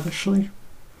me lavishly.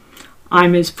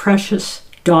 I'm his precious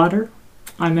daughter.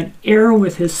 I'm an heir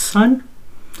with his son.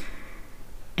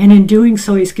 And in doing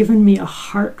so, he's given me a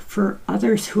heart for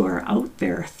others who are out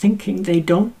there thinking they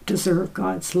don't deserve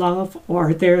God's love,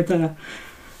 or they're the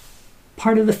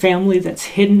part of the family that's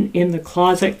hidden in the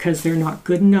closet because they're not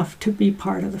good enough to be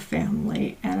part of the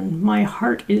family. And my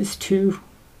heart is to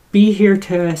be here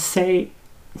to say,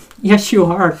 yes, you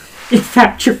are. In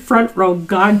fact, your front row,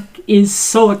 God is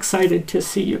so excited to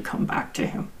see you come back to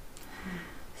him.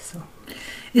 So,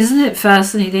 isn't it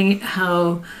fascinating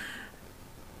how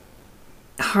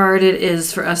hard it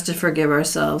is for us to forgive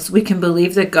ourselves. We can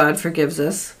believe that God forgives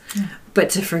us, but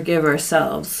to forgive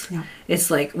ourselves,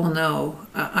 it's like, well, no,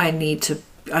 I need to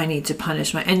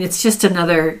punish and it's just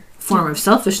another form of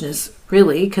selfishness,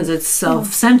 really, because it's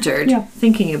self-centered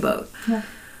thinking about.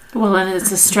 Well, and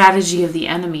it's a strategy of the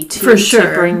enemy too, for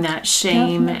sure, to bring that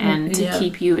shame and to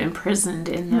keep you imprisoned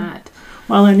in that.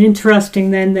 Well, and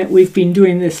interesting then that we've been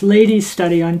doing this ladies'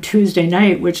 study on Tuesday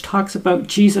night, which talks about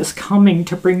Jesus coming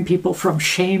to bring people from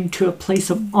shame to a place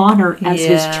of honor as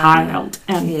his child.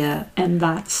 And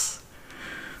that's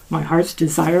my heart's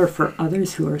desire for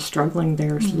others who are struggling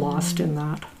there, lost in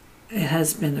that. It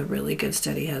has been a really good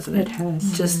study, hasn't it? It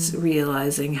has. Just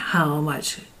realizing how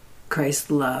much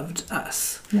Christ loved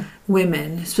us.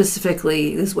 Women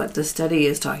specifically is what the study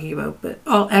is talking about, but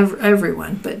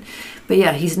everyone. But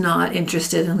yeah, he's not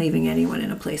interested in leaving anyone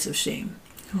in a place of shame.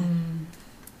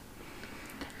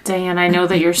 Diane, I know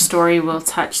that your story will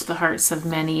touch the hearts of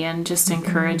many and just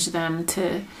encourage them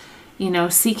to,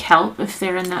 seek help if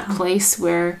they're in that place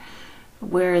where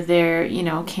they're,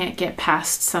 can't get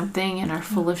past something and are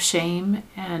full of shame.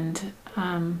 And,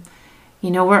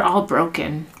 we're all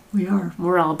broken. We are.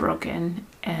 We're all broken.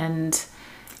 And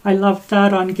I loved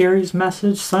that on Gary's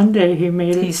message Sunday. He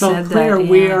made it so clear.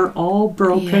 We are all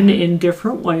broken in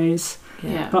different ways,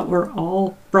 but we're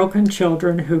all broken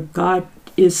children who God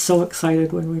is so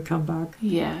excited when we come back.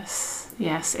 Yes.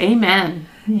 Amen.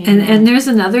 And there's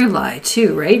another lie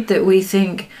too, right? That we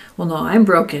think, well, no, I'm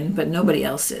broken, but nobody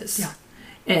else is. Yeah.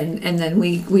 And then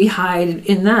we hide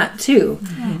in that too.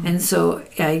 And so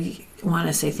I want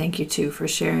to say thank you too for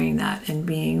sharing that and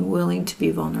being willing to be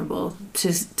vulnerable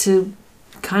to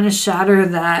kind of shatter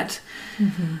that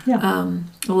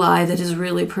lie that is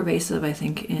really pervasive, I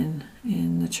think, in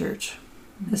the church,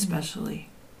 especially.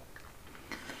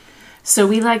 So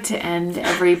we like to end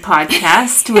every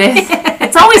podcast with,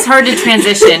 it's always hard to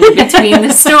transition between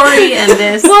the story and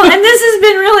this. Well, and this has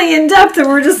been really in-depth and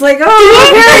we're just like,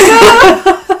 oh,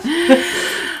 here we go.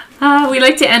 We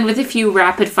like to end with a few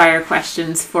rapid-fire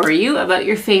questions for you about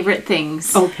your favorite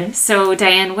things. Okay. So,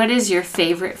 Diane, what is your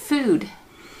favorite food?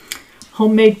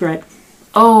 Homemade bread.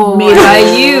 Oh, made by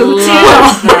you, too.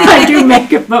 I do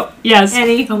make it, but yes,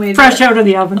 any homemade fresh bread. Out of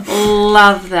the oven.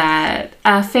 Love that.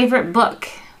 Favorite book?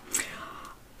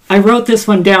 I wrote this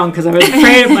one down because I was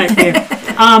afraid it might be.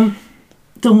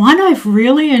 The one I've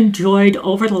really enjoyed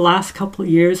over the last couple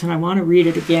of years, and I want to read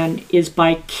it again, is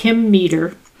by Kim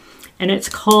Meter. And it's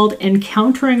called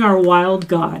Encountering Our Wild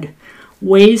God,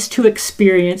 Ways to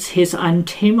Experience His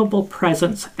Untamable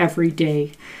Presence Every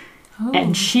Day.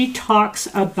 And she talks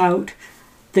about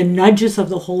the nudges of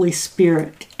the Holy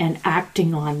Spirit and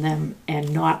acting on them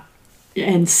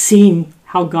and seeing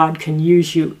how God can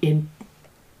use you in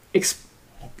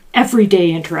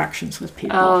everyday interactions with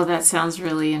people. Oh, that sounds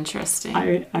really interesting.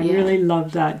 I really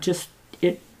love that. Just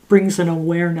it brings an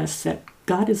awareness that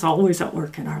God is always at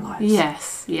work in our lives.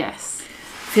 Yes.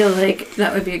 I feel like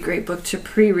that would be a great book to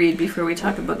pre-read before we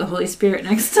talk about the Holy Spirit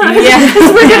next time. Yeah,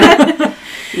 we're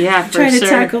gonna try to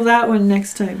tackle that one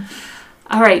next time.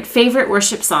 All right, favorite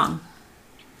worship song?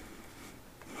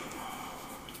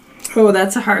 Oh,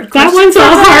 that's a hard question. That one's a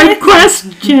hard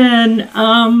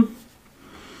question.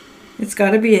 It's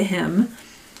got to be a hymn,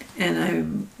 and I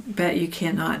bet you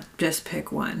cannot just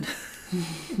pick one.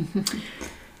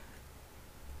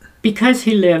 Because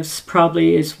He Lives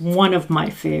probably is one of my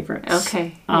favorites.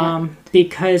 Okay.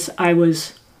 Because I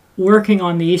was working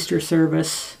on the Easter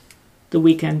service the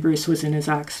weekend Bruce was in his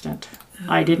accident.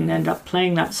 I didn't end up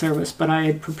playing that service, but I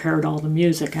had prepared all the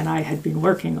music, and I had been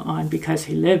working on Because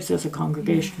He Lives as a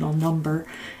congregational number,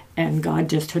 and God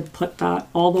just had put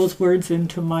all those words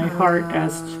into my heart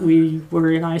as we were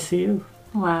in ICU.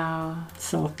 Wow.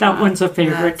 So that one's a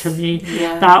favorite to me.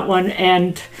 Yeah. That one,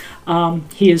 and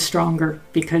He Is Stronger,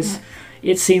 because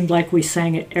it seemed like we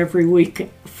sang it every week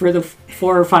for the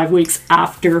 4 or 5 weeks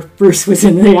after Bruce was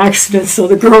in the accident. So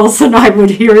the girls and I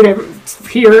would hear it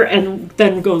and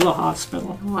then go to the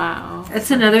hospital. Wow.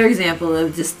 That's another example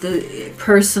of just the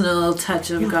personal touch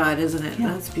of God, isn't it?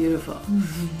 That's beautiful.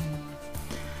 Mm-hmm.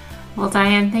 Well,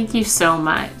 Diane, thank you so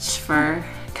much for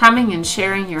coming and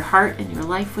sharing your heart and your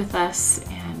life with us.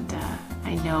 And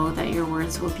I know that your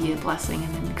words will be a blessing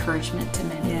and an encouragement to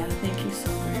many. Yeah, thank you so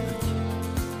very much.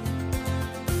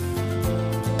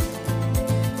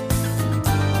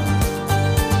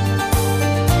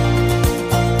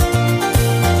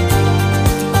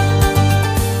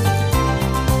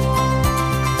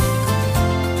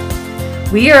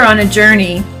 We are on a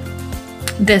journey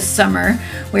this summer.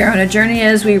 We are on a journey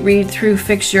as we read through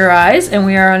Fix Your Eyes, and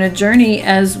we are on a journey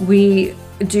as we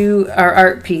do our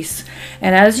art piece.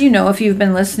 And as you know, if you've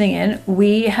been listening in,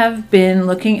 we have been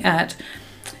looking at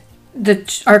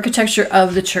the architecture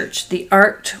of the church. The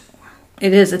art,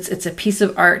 it's a piece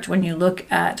of art when you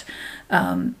look at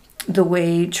the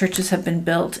way churches have been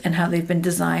built and how they've been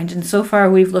designed. And so far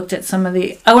we've looked at some of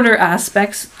the outer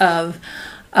aspects of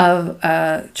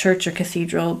a church or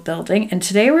cathedral building. And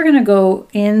today we're going to go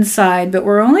inside, but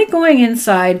we're only going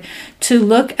inside to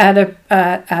look at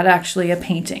actually a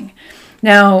painting.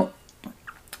 Now,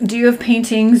 do you have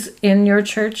paintings in your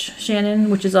church, Shannon,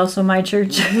 which is also my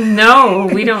church? No,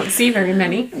 we don't see very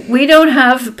many. We don't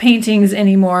have paintings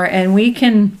anymore, and we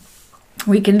can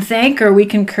thank or we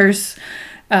can curse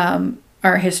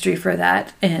our history for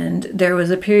that. And there was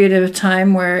a period of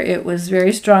time where it was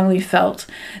very strongly felt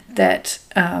that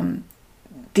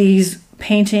these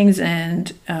paintings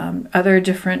and other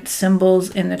different symbols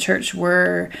in the church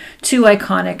were too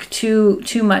iconic,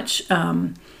 too much.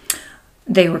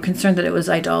 They were concerned that it was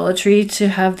idolatry to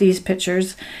have these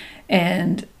pictures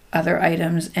and other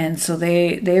items, and so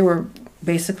they were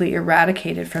basically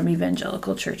eradicated from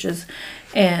evangelical churches.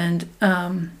 And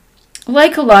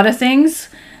like a lot of things,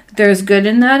 there's good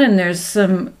in that, and there's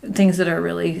some things that are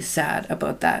really sad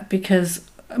about that, because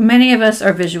many of us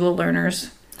are visual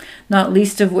learners, not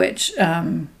least of which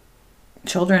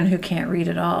children who can't read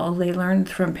at all. They learn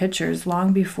from pictures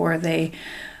long before they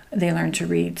learn to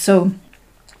read. So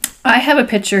I have a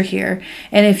picture here,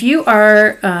 and if you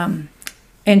are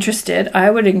interested, I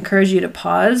would encourage you to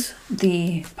pause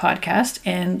the podcast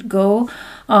and go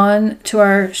on to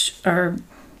our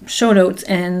show notes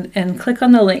and click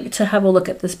on the link to have a look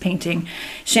at this painting.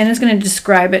 Shannon's going to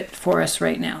describe it for us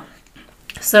right now.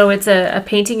 So it's a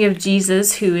painting of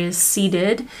Jesus who is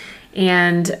seated,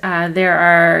 and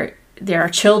there are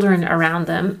children around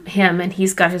him, and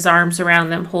he's got his arms around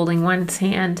them, holding one's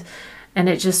hand. And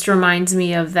it just reminds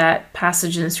me of that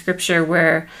passage in Scripture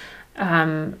where,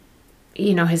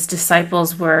 his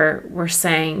disciples were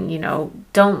saying,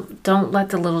 don't let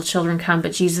the little children come.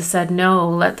 But Jesus said, no,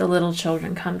 let the little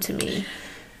children come to me.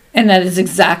 And that is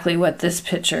exactly what this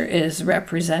picture is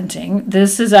representing.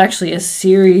 This is actually a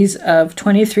series of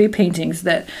 23 paintings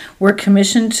that were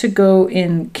commissioned to go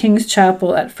in King's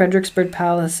Chapel at Frederiksberg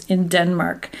Palace in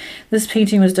Denmark. This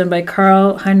painting was done by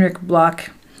Carl Heinrich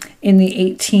Bloch in the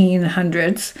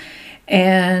 1800s.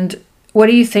 And what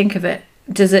do you think of it?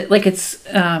 Does it,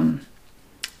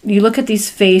 you look at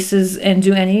these faces, and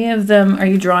are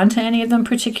you drawn to any of them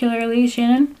particularly,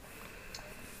 Shannon?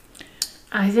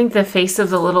 I think the face of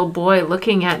the little boy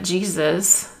looking at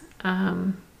Jesus.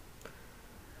 It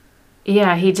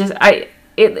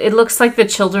looks like the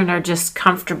children are just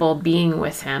comfortable being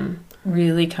with him.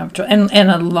 Really comfortable.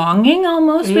 And a longing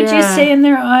almost, would you say, in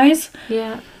their eyes?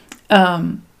 Yeah.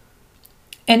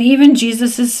 And even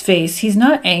Jesus's face, he's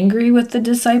not angry with the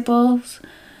disciples,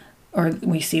 or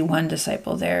we see one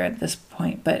disciple there at this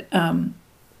point, but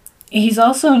he's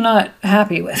also not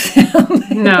happy with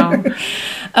them. No.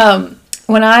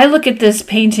 When I look at this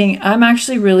painting, I'm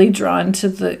actually really drawn to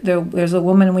there's a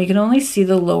woman, and we can only see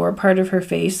the lower part of her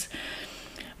face.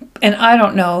 And I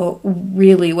don't know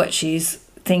really what she's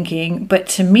thinking, but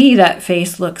to me that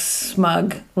face looks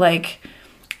smug, like,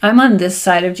 I'm on this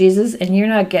side of Jesus, and you're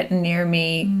not getting near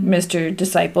me, Mr.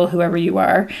 Disciple, whoever you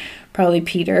are, probably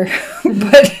Peter.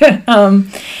 But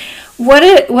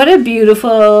what a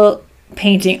beautiful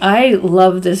painting. I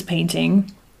love this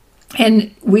painting.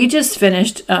 And we just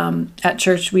finished at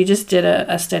church, we just did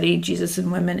a study, Jesus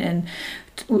and Women, and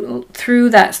through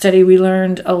that study we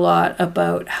learned a lot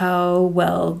about how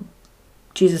well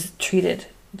Jesus treated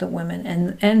the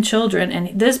women and children,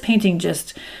 and this painting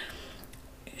just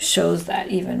shows that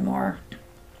even more.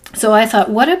 So I thought,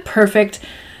 what a perfect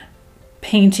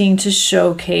painting to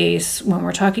showcase when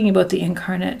we're talking about the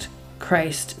incarnate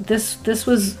Christ.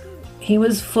 He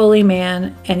was fully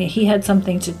man, and he had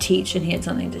something to teach, and he had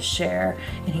something to share,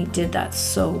 and he did that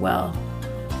so well.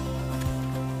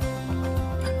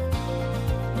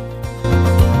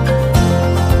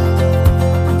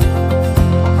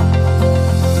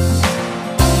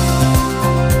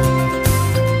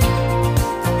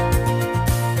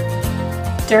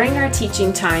 During our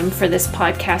teaching time for this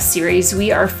podcast series,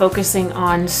 we are focusing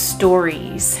on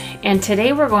stories, and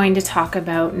today we're going to talk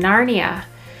about Narnia.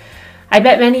 I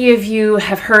bet many of you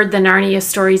have heard the Narnia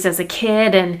stories as a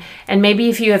kid, and maybe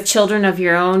if you have children of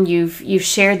your own, you've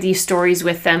shared these stories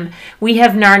with them. We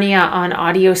have Narnia on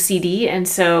audio CD, and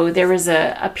so there was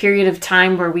a period of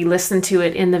time where we listened to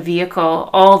it in the vehicle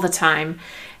all the time,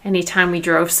 anytime we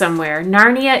drove somewhere.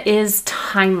 Narnia is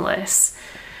timeless.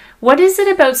 What is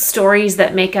it about stories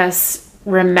that make us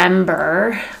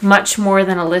remember much more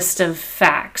than a list of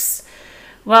facts?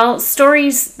 Well,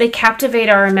 stories, they captivate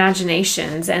our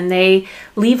imaginations and they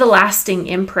leave a lasting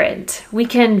imprint. We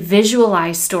can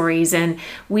visualize stories and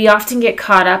we often get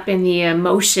caught up in the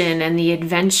emotion and the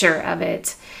adventure of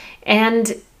it.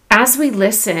 And as we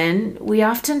listen, we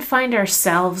often find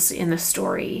ourselves in the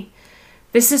story.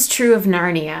 This is true of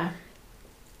Narnia.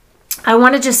 I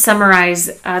want to just summarize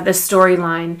the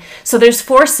storyline. So there's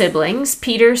 4 siblings,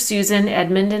 Peter, Susan,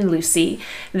 Edmund, and Lucy.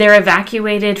 They're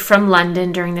evacuated from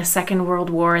London during the Second World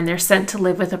War, and they're sent to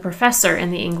live with a professor in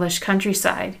the English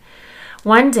countryside.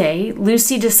 One day,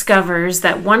 Lucy discovers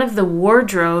that one of the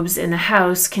wardrobes in the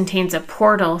house contains a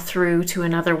portal through to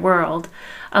another world,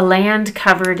 a land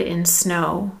covered in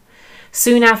snow.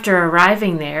 Soon after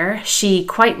arriving there, she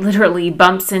quite literally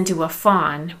bumps into a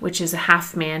faun, which is a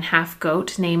half-man,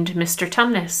 half-goat named Mr.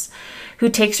 Tumnus, who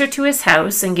takes her to his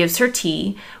house and gives her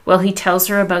tea while he tells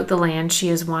her about the land she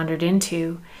has wandered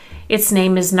into. Its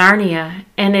name is Narnia,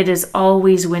 and it is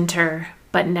always winter,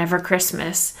 but never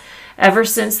Christmas, ever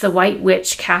since the White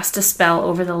Witch cast a spell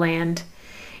over the land.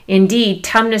 Indeed,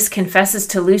 Tumnus confesses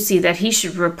to Lucy that he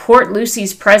should report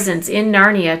Lucy's presence in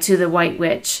Narnia to the White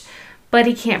Witch, but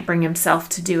he can't bring himself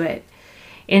to do it.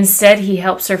 Instead, he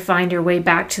helps her find her way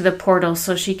back to the portal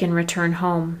so she can return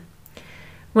home.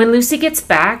 When Lucy gets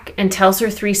back and tells her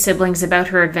 3 siblings about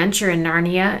her adventure in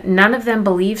Narnia, none of them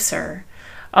believes her.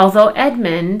 Although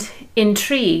Edmund,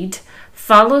 intrigued,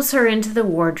 follows her into the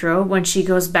wardrobe when she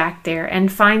goes back there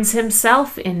and finds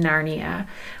himself in Narnia,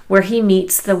 where he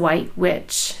meets the White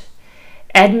Witch.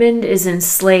 Edmund is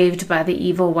enslaved by the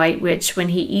evil White Witch when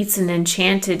he eats an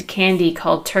enchanted candy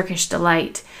called Turkish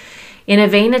Delight. In a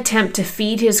vain attempt to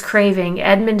feed his craving,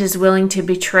 Edmund is willing to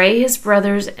betray his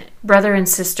brother and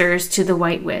sisters to the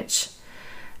White Witch.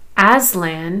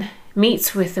 Aslan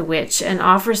meets with the witch and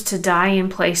offers to die in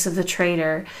place of the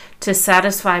traitor to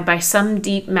satisfy by some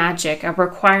deep magic a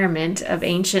requirement of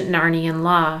ancient Narnian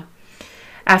law.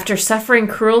 After suffering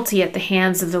cruelty at the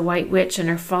hands of the White Witch and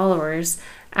her followers,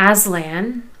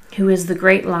 Aslan, who is the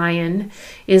great lion,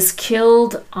 is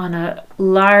killed on a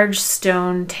large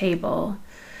stone table.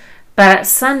 But at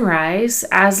sunrise,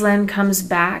 Aslan comes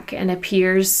back to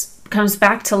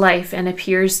life and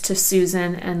appears to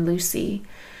Susan and Lucy.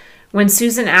 When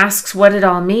Susan asks what it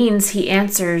all means, he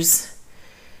answers,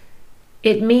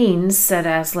 "It means," said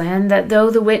Aslan, "that though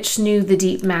the witch knew the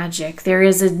deep magic, there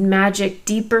is a magic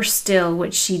deeper still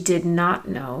which she did not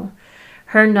know.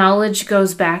 Her knowledge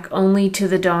goes back only to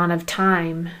the dawn of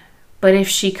time, but if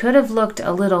she could have looked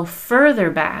a little further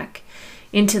back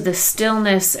into the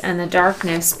stillness and the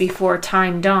darkness before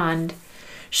time dawned,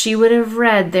 she would have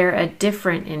read there a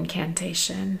different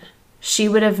incantation. She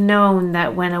would have known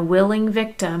that when a willing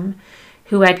victim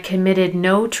who had committed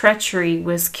no treachery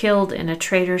was killed in a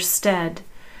traitor's stead,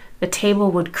 the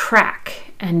table would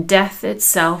crack and death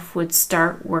itself would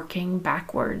start working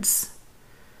backwards."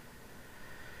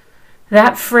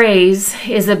 That phrase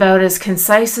is about as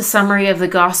concise a summary of the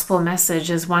gospel message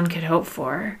as one could hope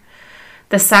for.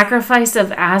 The sacrifice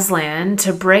of Aslan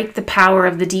to break the power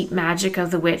of the deep magic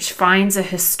of the witch finds a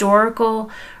historical,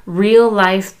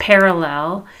 real-life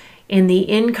parallel in the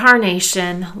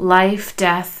incarnation, life,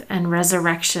 death, and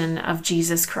resurrection of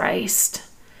Jesus Christ.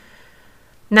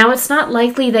 Now, it's not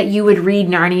likely that you would read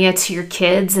Narnia to your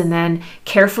kids and then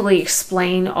carefully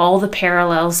explain all the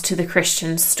parallels to the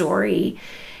Christian story.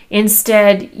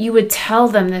 Instead, you would tell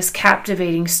them this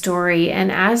captivating story,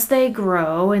 and as they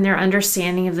grow in their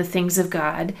understanding of the things of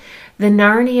God, the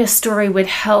Narnia story would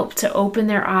help to open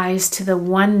their eyes to the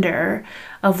wonder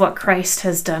of what Christ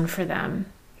has done for them.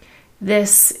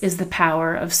 This is the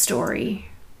power of story.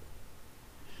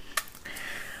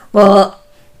 Well,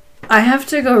 I have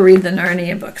to go read the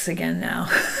Narnia books again now.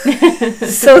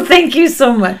 So thank you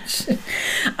so much.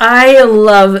 I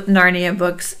love Narnia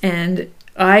books, and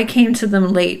I came to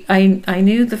them late. I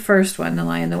knew the first one, The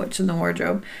Lion, the Witch, and the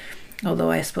Wardrobe, although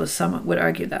I suppose some would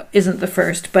argue that isn't the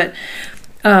first. But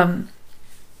I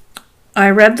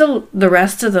read the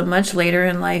rest of them much later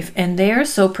in life, and they are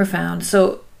so profound.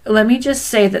 So let me just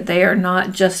say that they are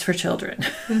not just for children.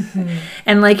 Mm-hmm.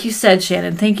 And like you said,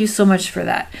 Shannon, thank you so much for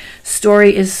that.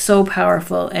 Story is so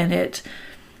powerful, and it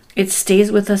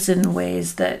stays with us in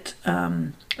ways that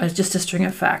just a string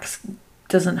of facts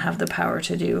doesn't have the power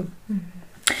to do. Mm-hmm.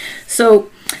 So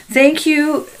thank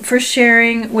you for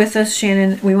sharing with us,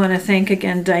 Shannon. We want to thank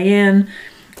again Diane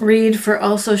Reid for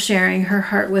also sharing her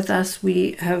heart with us.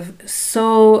 We have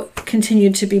so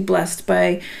continued to be blessed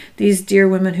by these dear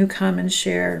women who come and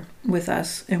share with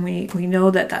us. And we know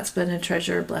that that's been a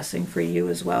treasure, a blessing for you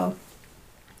as well.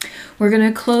 We're going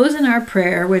to close in our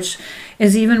prayer, which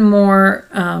is even more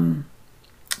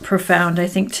profound, I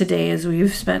think, today as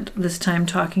we've spent this time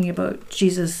talking about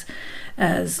Jesus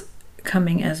as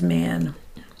coming as man.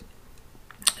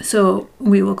 So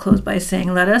we will close by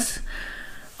saying, let us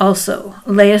also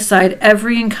lay aside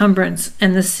every encumbrance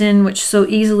and the sin which so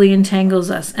easily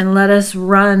entangles us, and let us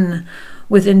run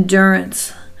with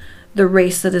endurance the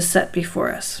race that is set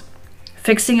before us,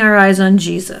 fixing our eyes on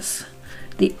Jesus,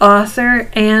 the author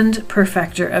and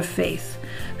perfecter of faith,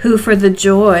 who for the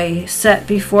joy set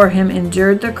before him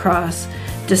endured the cross,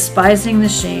 despising the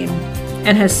shame,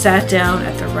 and has sat down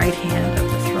at the right hand of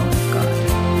the throne of God.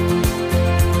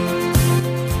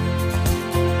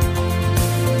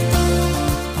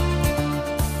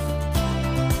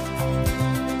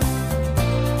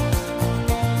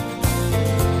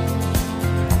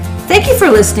 Thank you for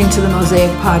listening to the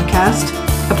Mosaic Podcast,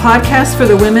 a podcast for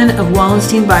the women of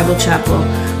Wallenstein Bible Chapel,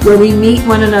 where we meet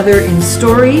one another in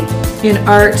story, in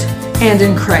art, and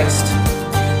in Christ.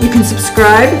 You can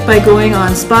subscribe by going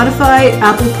on Spotify,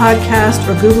 Apple Podcast,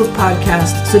 or Google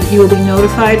Podcast so that you will be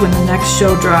notified when the next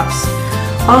show drops.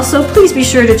 Also, please be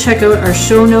sure to check out our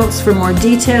show notes for more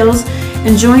details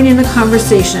and join in the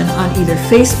conversation on either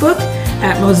Facebook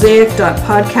at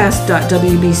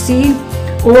mosaic.podcast.wbc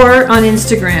or on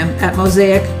Instagram at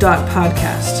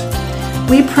mosaic.podcast.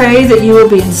 We pray that you will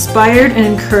be inspired and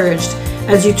encouraged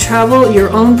as you travel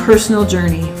your own personal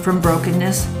journey from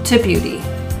brokenness to beauty.